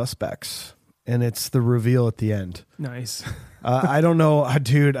Usual Suspects, and it's the reveal at the end. Nice. I don't know,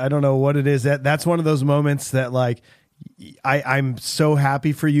 dude. I don't know what it is. That's one of those moments that, like, I'm so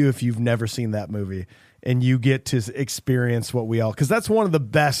happy for you if you've never seen that movie and you get to experience what we all, because that's one of the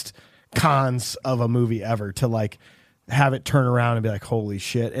best cons of a movie ever, to like have it turn around and be like, holy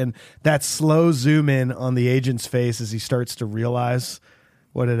shit. And that slow zoom in on the agent's face as he starts to realize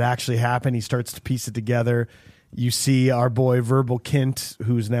what had actually happened. He starts to piece it together. You see our boy Verbal Kint,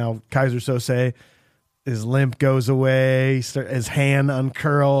 who's now Kaiser Sose. His limp goes away. His hand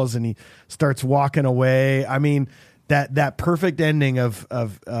uncurls and he starts walking away. I mean, that perfect ending of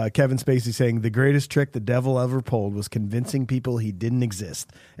Kevin Spacey saying the greatest trick the devil ever pulled was convincing people he didn't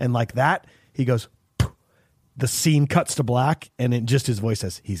exist. And like that, he goes, poof. The scene cuts to black, and it just his voice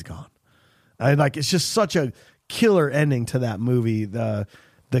says, he's gone. And like, it's just such a killer ending to that movie. The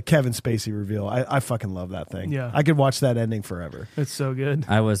the Kevin Spacey reveal. I fucking love that thing. Yeah. I could watch that ending forever. It's so good.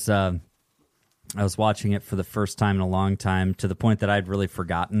 I was watching it for the first time in a long time, to the point that I'd really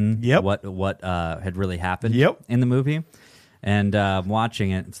forgotten what had really happened in the movie. And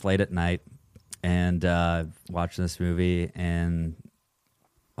watching it, it's late at night, and watching this movie, and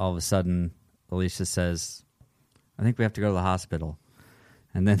all of a sudden, Alicia says, I think we have to go to the hospital.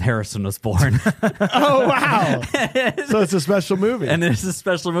 And then Harrison was born. Oh, wow. So it's a special movie. And it's a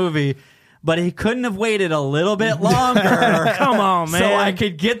special movie. But he couldn't have waited a little bit longer. Come on, man. So I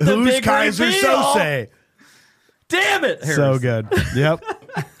could get the Who's big Kaiser reveal. Sose? Damn it, Harrison. So good. Yep.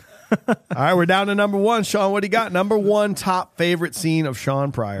 All right, we're down to number one. Sean, what do you got? Number one top favorite scene of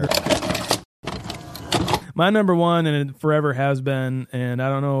Sean Pryor. My number one, and it forever has been, and I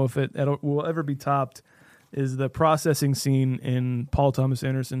don't know if it will ever be topped, is the processing scene in Paul Thomas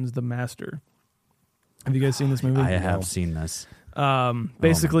Anderson's The Master. Have you guys seen this movie? I have seen this.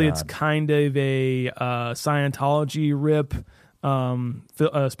 Basically, it's kind of a Scientology rip.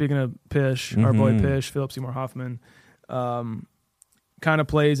 Speaking of Pish, our boy Pish, Philip Seymour Hoffman, kind of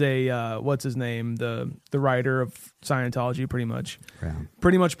plays a what's his name, the writer of Scientology, pretty much. Yeah.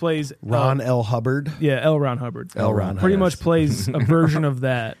 Pretty much plays Ron L. Hubbard. Yeah, L. Ron Hubbard. L. Ron pretty Hubbard. much plays a version of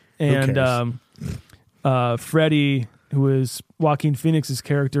that, and Freddie, who is Joaquin Phoenix's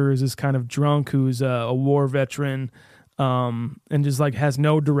character, is this kind of drunk who's a war veteran. And just like has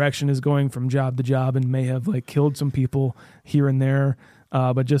no direction, is going from job to job, and may have like killed some people here and there.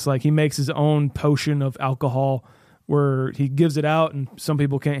 But just like he makes his own potion of alcohol where he gives it out, and some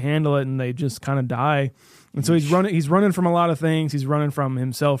people can't handle it and they just kind of die. And so he's running from a lot of things. He's running from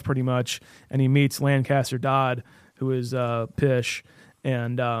himself pretty much. And he meets Lancaster Dodd, who is Pish,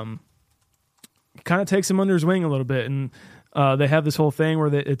 and kind of takes him under his wing a little bit. And they have this whole thing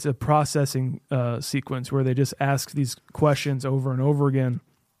where it's a processing sequence where they just ask these questions over and over again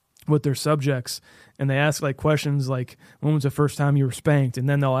with their subjects. And they ask like questions like, when was the first time you were spanked? And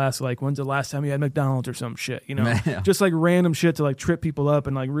then they'll ask like, when's the last time you had McDonald's or some shit, you know, just like random shit to like trip people up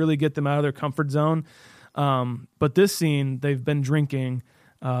and like really get them out of their comfort zone. But this scene, they've been drinking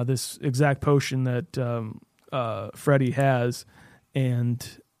this exact potion that Freddie has,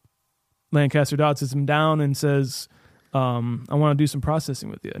 and Lancaster Dodd sits him down and says, I want to do some processing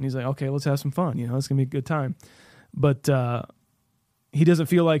with you. And he's like, okay, let's have some fun. You know, it's going to be a good time. But he doesn't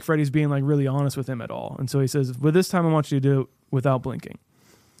feel like Freddie's being like really honest with him at all. And so he says, well, this time I want you to do it without blinking.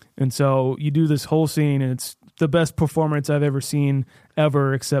 And so you do this whole scene, and it's the best performance I've ever seen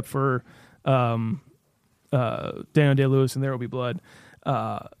ever, except for Daniel Day-Lewis and There Will Be Blood.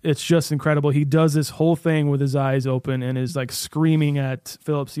 It's just incredible. He does this whole thing with his eyes open and is like screaming at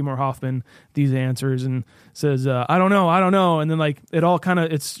Philip Seymour Hoffman these answers and says, I don't know. And then like it all kind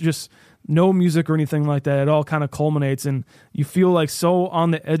of, it's just no music or anything like that. It all kind of culminates, and you feel like so on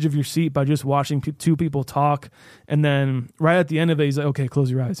the edge of your seat by just watching two people talk. And then right at the end of it, he's like, okay,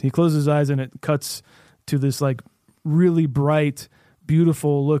 close your eyes. He closes his eyes, and it cuts to this like really bright,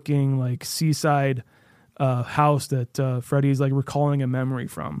 beautiful looking like seaside house that Freddie's like recalling a memory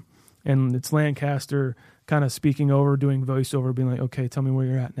from. And it's Lancaster kind of speaking over, doing voiceover, being like, okay, tell me where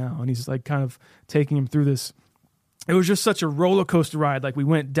you're at now. And he's like kind of taking him through this. It was just such a roller coaster ride. Like we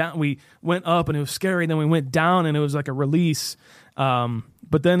went up and it was scary. Then we went down and it was like a release.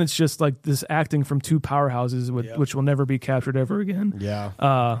 But then it's just like this acting from two powerhouses, which will never be captured ever again.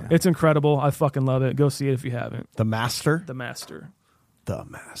 Yeah. It's incredible. I fucking love it. Go see it if you haven't. The Master? The Master. The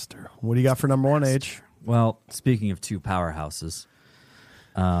Master. What do you got for number one, H? Well, speaking of two powerhouses,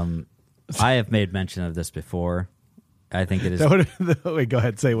 I have made mention of this before. I think it is. Wait, go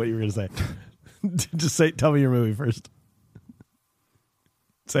ahead. Say what you were going to say. Just tell me your movie first.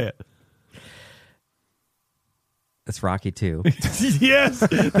 Say it. It's Rocky 2. Yes.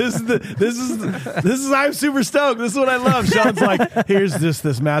 I'm super stoked. This is what I love. Sean's like, here's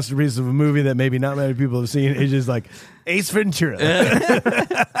this masterpiece of a movie that maybe not many people have seen. It's just like Ace Ventura.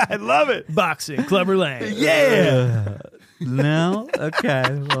 I love it. Boxing, Clubber Lang. Yeah. No?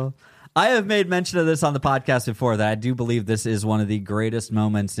 Okay. Well, I have made mention of this on the podcast before, that I do believe this is one of the greatest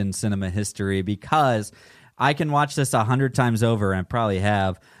moments in cinema history, because I can watch this 100 times over, and probably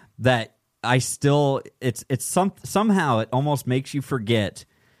have, that I still, somehow it almost makes you forget,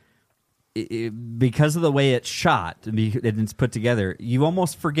 because of the way it's shot and it's put together, you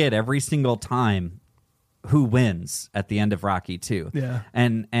almost forget every single time who wins at the end of Rocky 2. Yeah.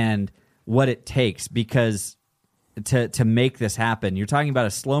 And what it takes, because to make this happen, you're talking about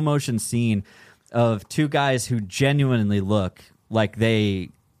a slow motion scene of two guys who genuinely look like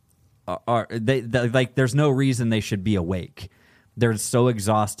they like there's no reason they should be awake. They're so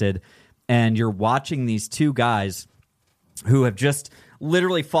exhausted, and you're watching these two guys who have just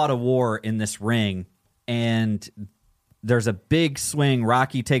literally fought a war in this ring, and there's a big swing.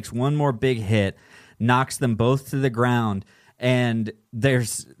 Rocky takes one more big hit, knocks them both to the ground, and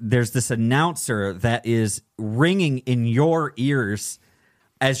there's this announcer that is ringing in your ears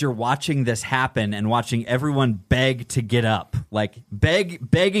as you're watching this happen and watching everyone beg to get up, like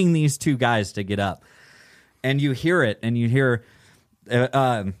begging these two guys to get up. And you hear it, and you hear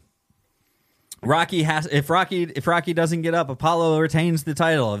Rocky has if Rocky doesn't get up, Apollo retains the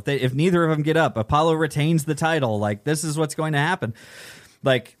title. If neither of them get up, Apollo retains the title. Like, this is what's going to happen.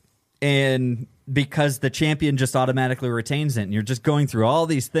 Like, and because the champion just automatically retains it, and you're just going through all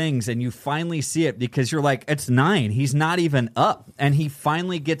these things, and you finally see it because you're like, it's 9. He's not even up, and he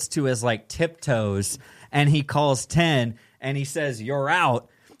finally gets to his like tiptoes, and he calls 10, and he says, "You're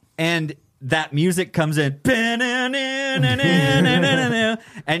out," and that music comes in,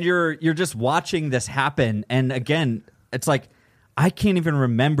 and you're just watching this happen. And again, it's like, I can't even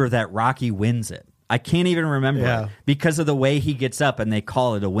remember that Rocky wins it. I can't even remember it because of the way he gets up and they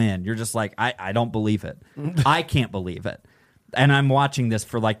call it a win. You're just like, I don't believe it. I can't believe it. And I'm watching this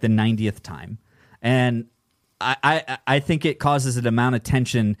for like the 90th time. And I think it causes an amount of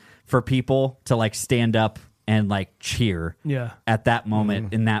tension for people to like stand up and like cheer at that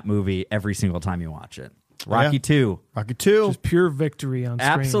moment in that movie every single time you watch it. Rocky 2. Rocky 2. Just pure victory on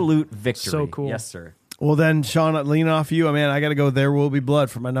screen. Absolute victory. So cool. Yes, sir. Well, then, Sean, lean off you. I mean, I got to go There Will Be Blood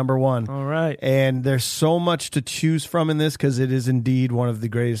for my number 1. All right. And there's so much to choose from in this because it is indeed one of the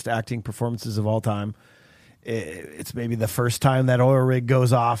greatest acting performances of all time. It's maybe the first time that oil rig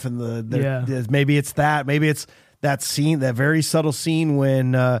goes off, and maybe it's that scene, that very subtle scene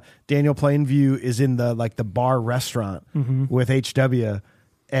when Daniel Plainview is in the bar restaurant with HW,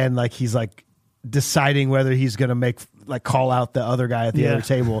 and like he's like deciding whether he's going to call out the other guy at the other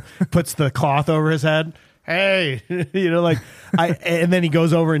table, puts the cloth over his head. Hey, and then he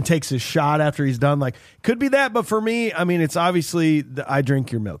goes over and takes his shot after he's done. Like, could be that, but for me, I mean, it's obviously I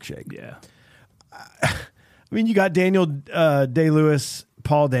drink your milkshake. Yeah. I mean, you got Daniel Day-Lewis,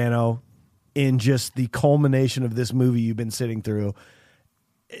 Paul Dano in just the culmination of this movie you've been sitting through.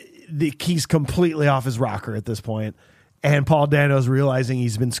 He's completely off his rocker at this point, and Paul Dano's realizing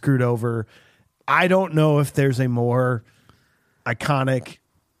he's been screwed over. I don't know if there's a more iconic,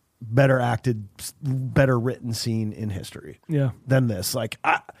 better acted, better written scene in history than this. Like,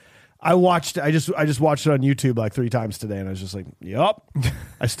 I just watched it on YouTube like 3 times today, and I was just like, yup,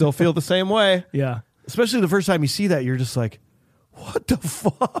 I still feel the same way. Yeah. Especially the first time you see that, you're just like, what the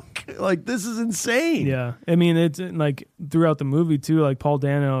fuck? Like, this is insane. Yeah. I mean, it's like throughout the movie too, like Paul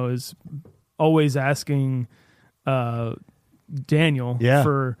Dano is always asking Daniel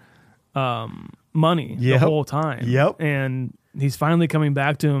for money the whole time. Yep. And he's finally coming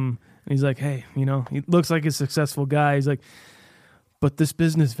back to him, and he's like, hey, he looks like a successful guy. He's like, but this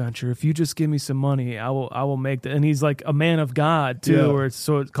business venture, if you just give me some money, I will make that. And he's like a man of God too,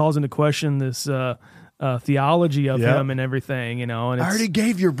 so it calls into question this theology of him and everything, And I already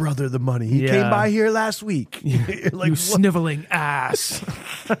gave your brother the money. He came by here last week. Like, you sniveling ass.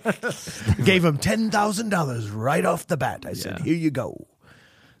 Gave him $10,000 right off the bat. I said, here you go.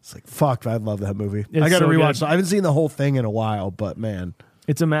 It's like, fuck, I love that movie. I got to rewatch it. I haven't seen the whole thing in a while, but man.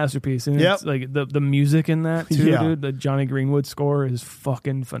 It's a masterpiece. And it's like the music in that too, dude. The Johnny Greenwood score is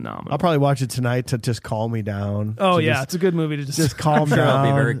fucking phenomenal. I'll probably watch it tonight to just calm me down. Oh, yeah. It's a good movie to just calm down.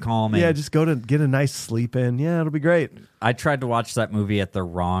 It'll be very calming. Yeah, just go to get a nice sleep in. Yeah, it'll be great. I tried to watch that movie at the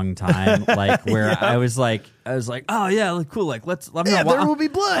wrong time, like where I was like, oh yeah, cool. Like, There Will Be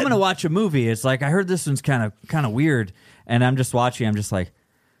Blood. I'm gonna watch a movie. It's like, I heard this one's kind of weird, and I'm just watching. I'm just like,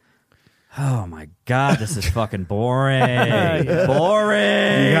 oh my God, this is fucking boring.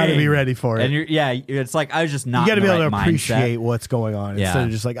 Boring. You got to be ready for it. And it's like, I was just not. You got to be able to mindset. appreciate what's going on instead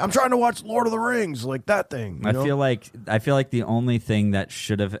of just like, I'm trying to watch Lord of the Rings, like that thing. I feel like the only thing that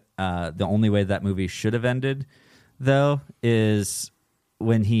should have, the only way that movie should have ended, though, is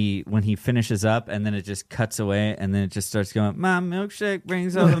when he finishes up and then it just cuts away and then it just starts going, my milkshake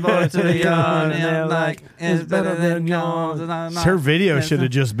brings all the boys to the yard and like it's better than yours. Her video should have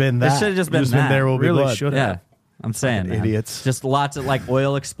just been that. It should have just been that. There Will Be Really Blood. should have. Yeah. I'm saying, man. Idiots. Just lots of like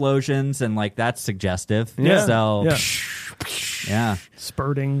oil explosions and like that's suggestive. Yeah. So yeah.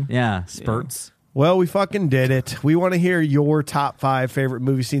 Spurting. Yeah. Spurts. Well, we fucking did it. We want to hear your top 5 favorite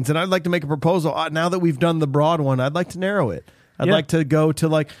movie scenes, and I'd like to make a proposal. Now that we've done the broad one, I'd like to narrow it. I'd like to go to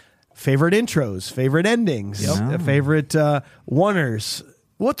like favorite intros, favorite endings, favorite oneers.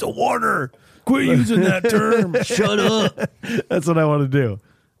 What's a oneer? Quit using that term. Shut up. That's what I want to do.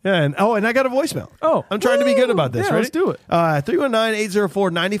 Yeah, and I got a voicemail. Oh, I'm trying to be good about this. Yeah, Ready? let's do it.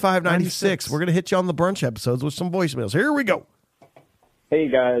 319-804-9596. We're going to hit you on the brunch episodes with some voicemails. Here we go. Hey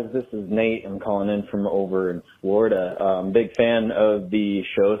guys, this is Nate. I'm calling in from over in Florida. Big fan of the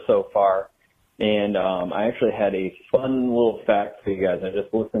show so far. And I actually had a fun little fact for you guys. I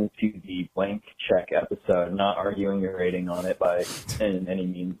just listened to the blank check episode, not arguing your rating on it by any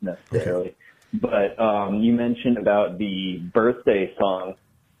means necessarily. But you mentioned about the birthday song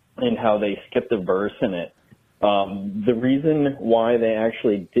and how they skipped a verse in it. The reason why they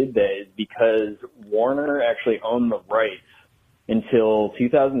actually did that is because Warner actually owned the rights until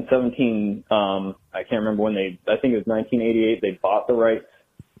 2017. I can't remember when I think it was 1988, they bought the rights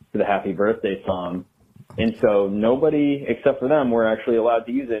to the Happy Birthday song. And so nobody except for them were actually allowed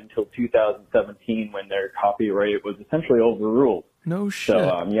to use it until 2017 when their copyright was essentially overruled. No shit.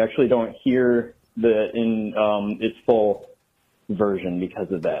 So you actually don't hear its full version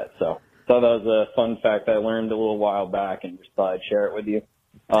because of that. So that was a fun fact I learned a little while back and just thought I'd share it with you.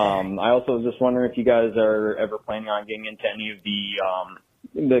 I also was just wondering if you guys are ever planning on getting into any of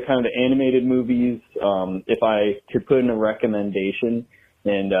the kind of the animated movies. If I could put in a recommendation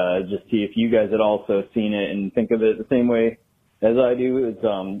and just see if you guys had also seen it and think of it the same way as I do, it's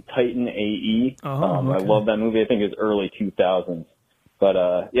Titan AE. Okay. I love that movie. I think it's early 2000s.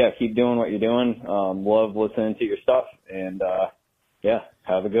 But yeah, keep doing what you're doing. Love listening to your stuff, and yeah,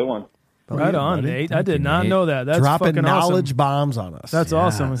 have a good one. Right on, Nate. I did not know that. That's dropping fucking knowledge awesome. bombs on us. That's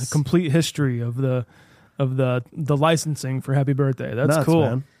awesome. It's a complete history of the licensing for Happy Birthday. That's Nuts, cool.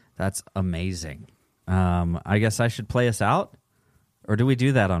 man. That's amazing. I guess I should play us out, or do we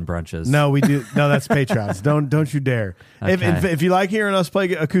do that on brunches? No, we do. No, that's Patreons. Don't you dare. Okay. If you like hearing us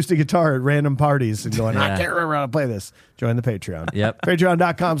play acoustic guitar at random parties and going, I Yeah. can't remember how to play this, join the Patreon. Yep.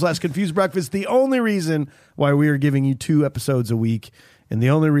 Patreon.com/Confused Breakfast. The only reason why we are giving you 2 episodes a week, and the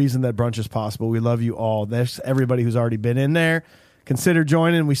only reason that brunch is possible. We love you all. There's everybody who's already been in there. Consider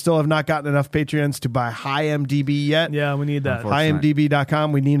joining. We still have not gotten enough Patreons to buy HighMDB yet. Yeah, we need that.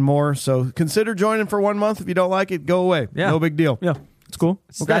 HighMDB.com. We need more. So consider joining for 1 month. If you don't like it, go away. Yeah. No big deal. Yeah, it's cool.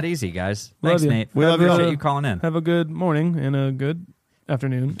 It's that easy, guys. Love Thanks, you. Nate. We love you. Appreciate you calling in. Have a good morning and a good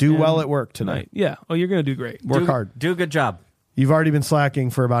afternoon. Do and well at work tonight. Yeah. Oh, you're going to do great. Work hard. Do a good job. You've already been slacking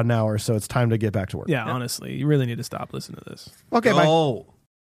for about an hour, so it's time to get back to work. Yeah, honestly, you really need to stop listening to this. Okay, bye. Oh.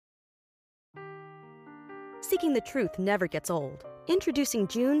 Seeking the truth never gets old. Introducing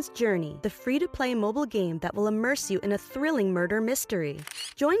June's Journey, the free-to-play mobile game that will immerse you in a thrilling murder mystery.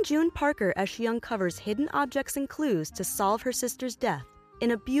 Join June Parker as she uncovers hidden objects and clues to solve her sister's death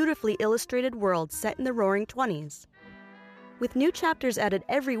in a beautifully illustrated world set in the Roaring '20s. With new chapters added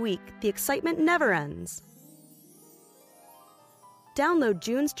every week, the excitement never ends. Download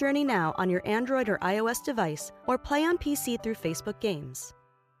June's Journey now on your Android or iOS device, or play on PC through Facebook Games.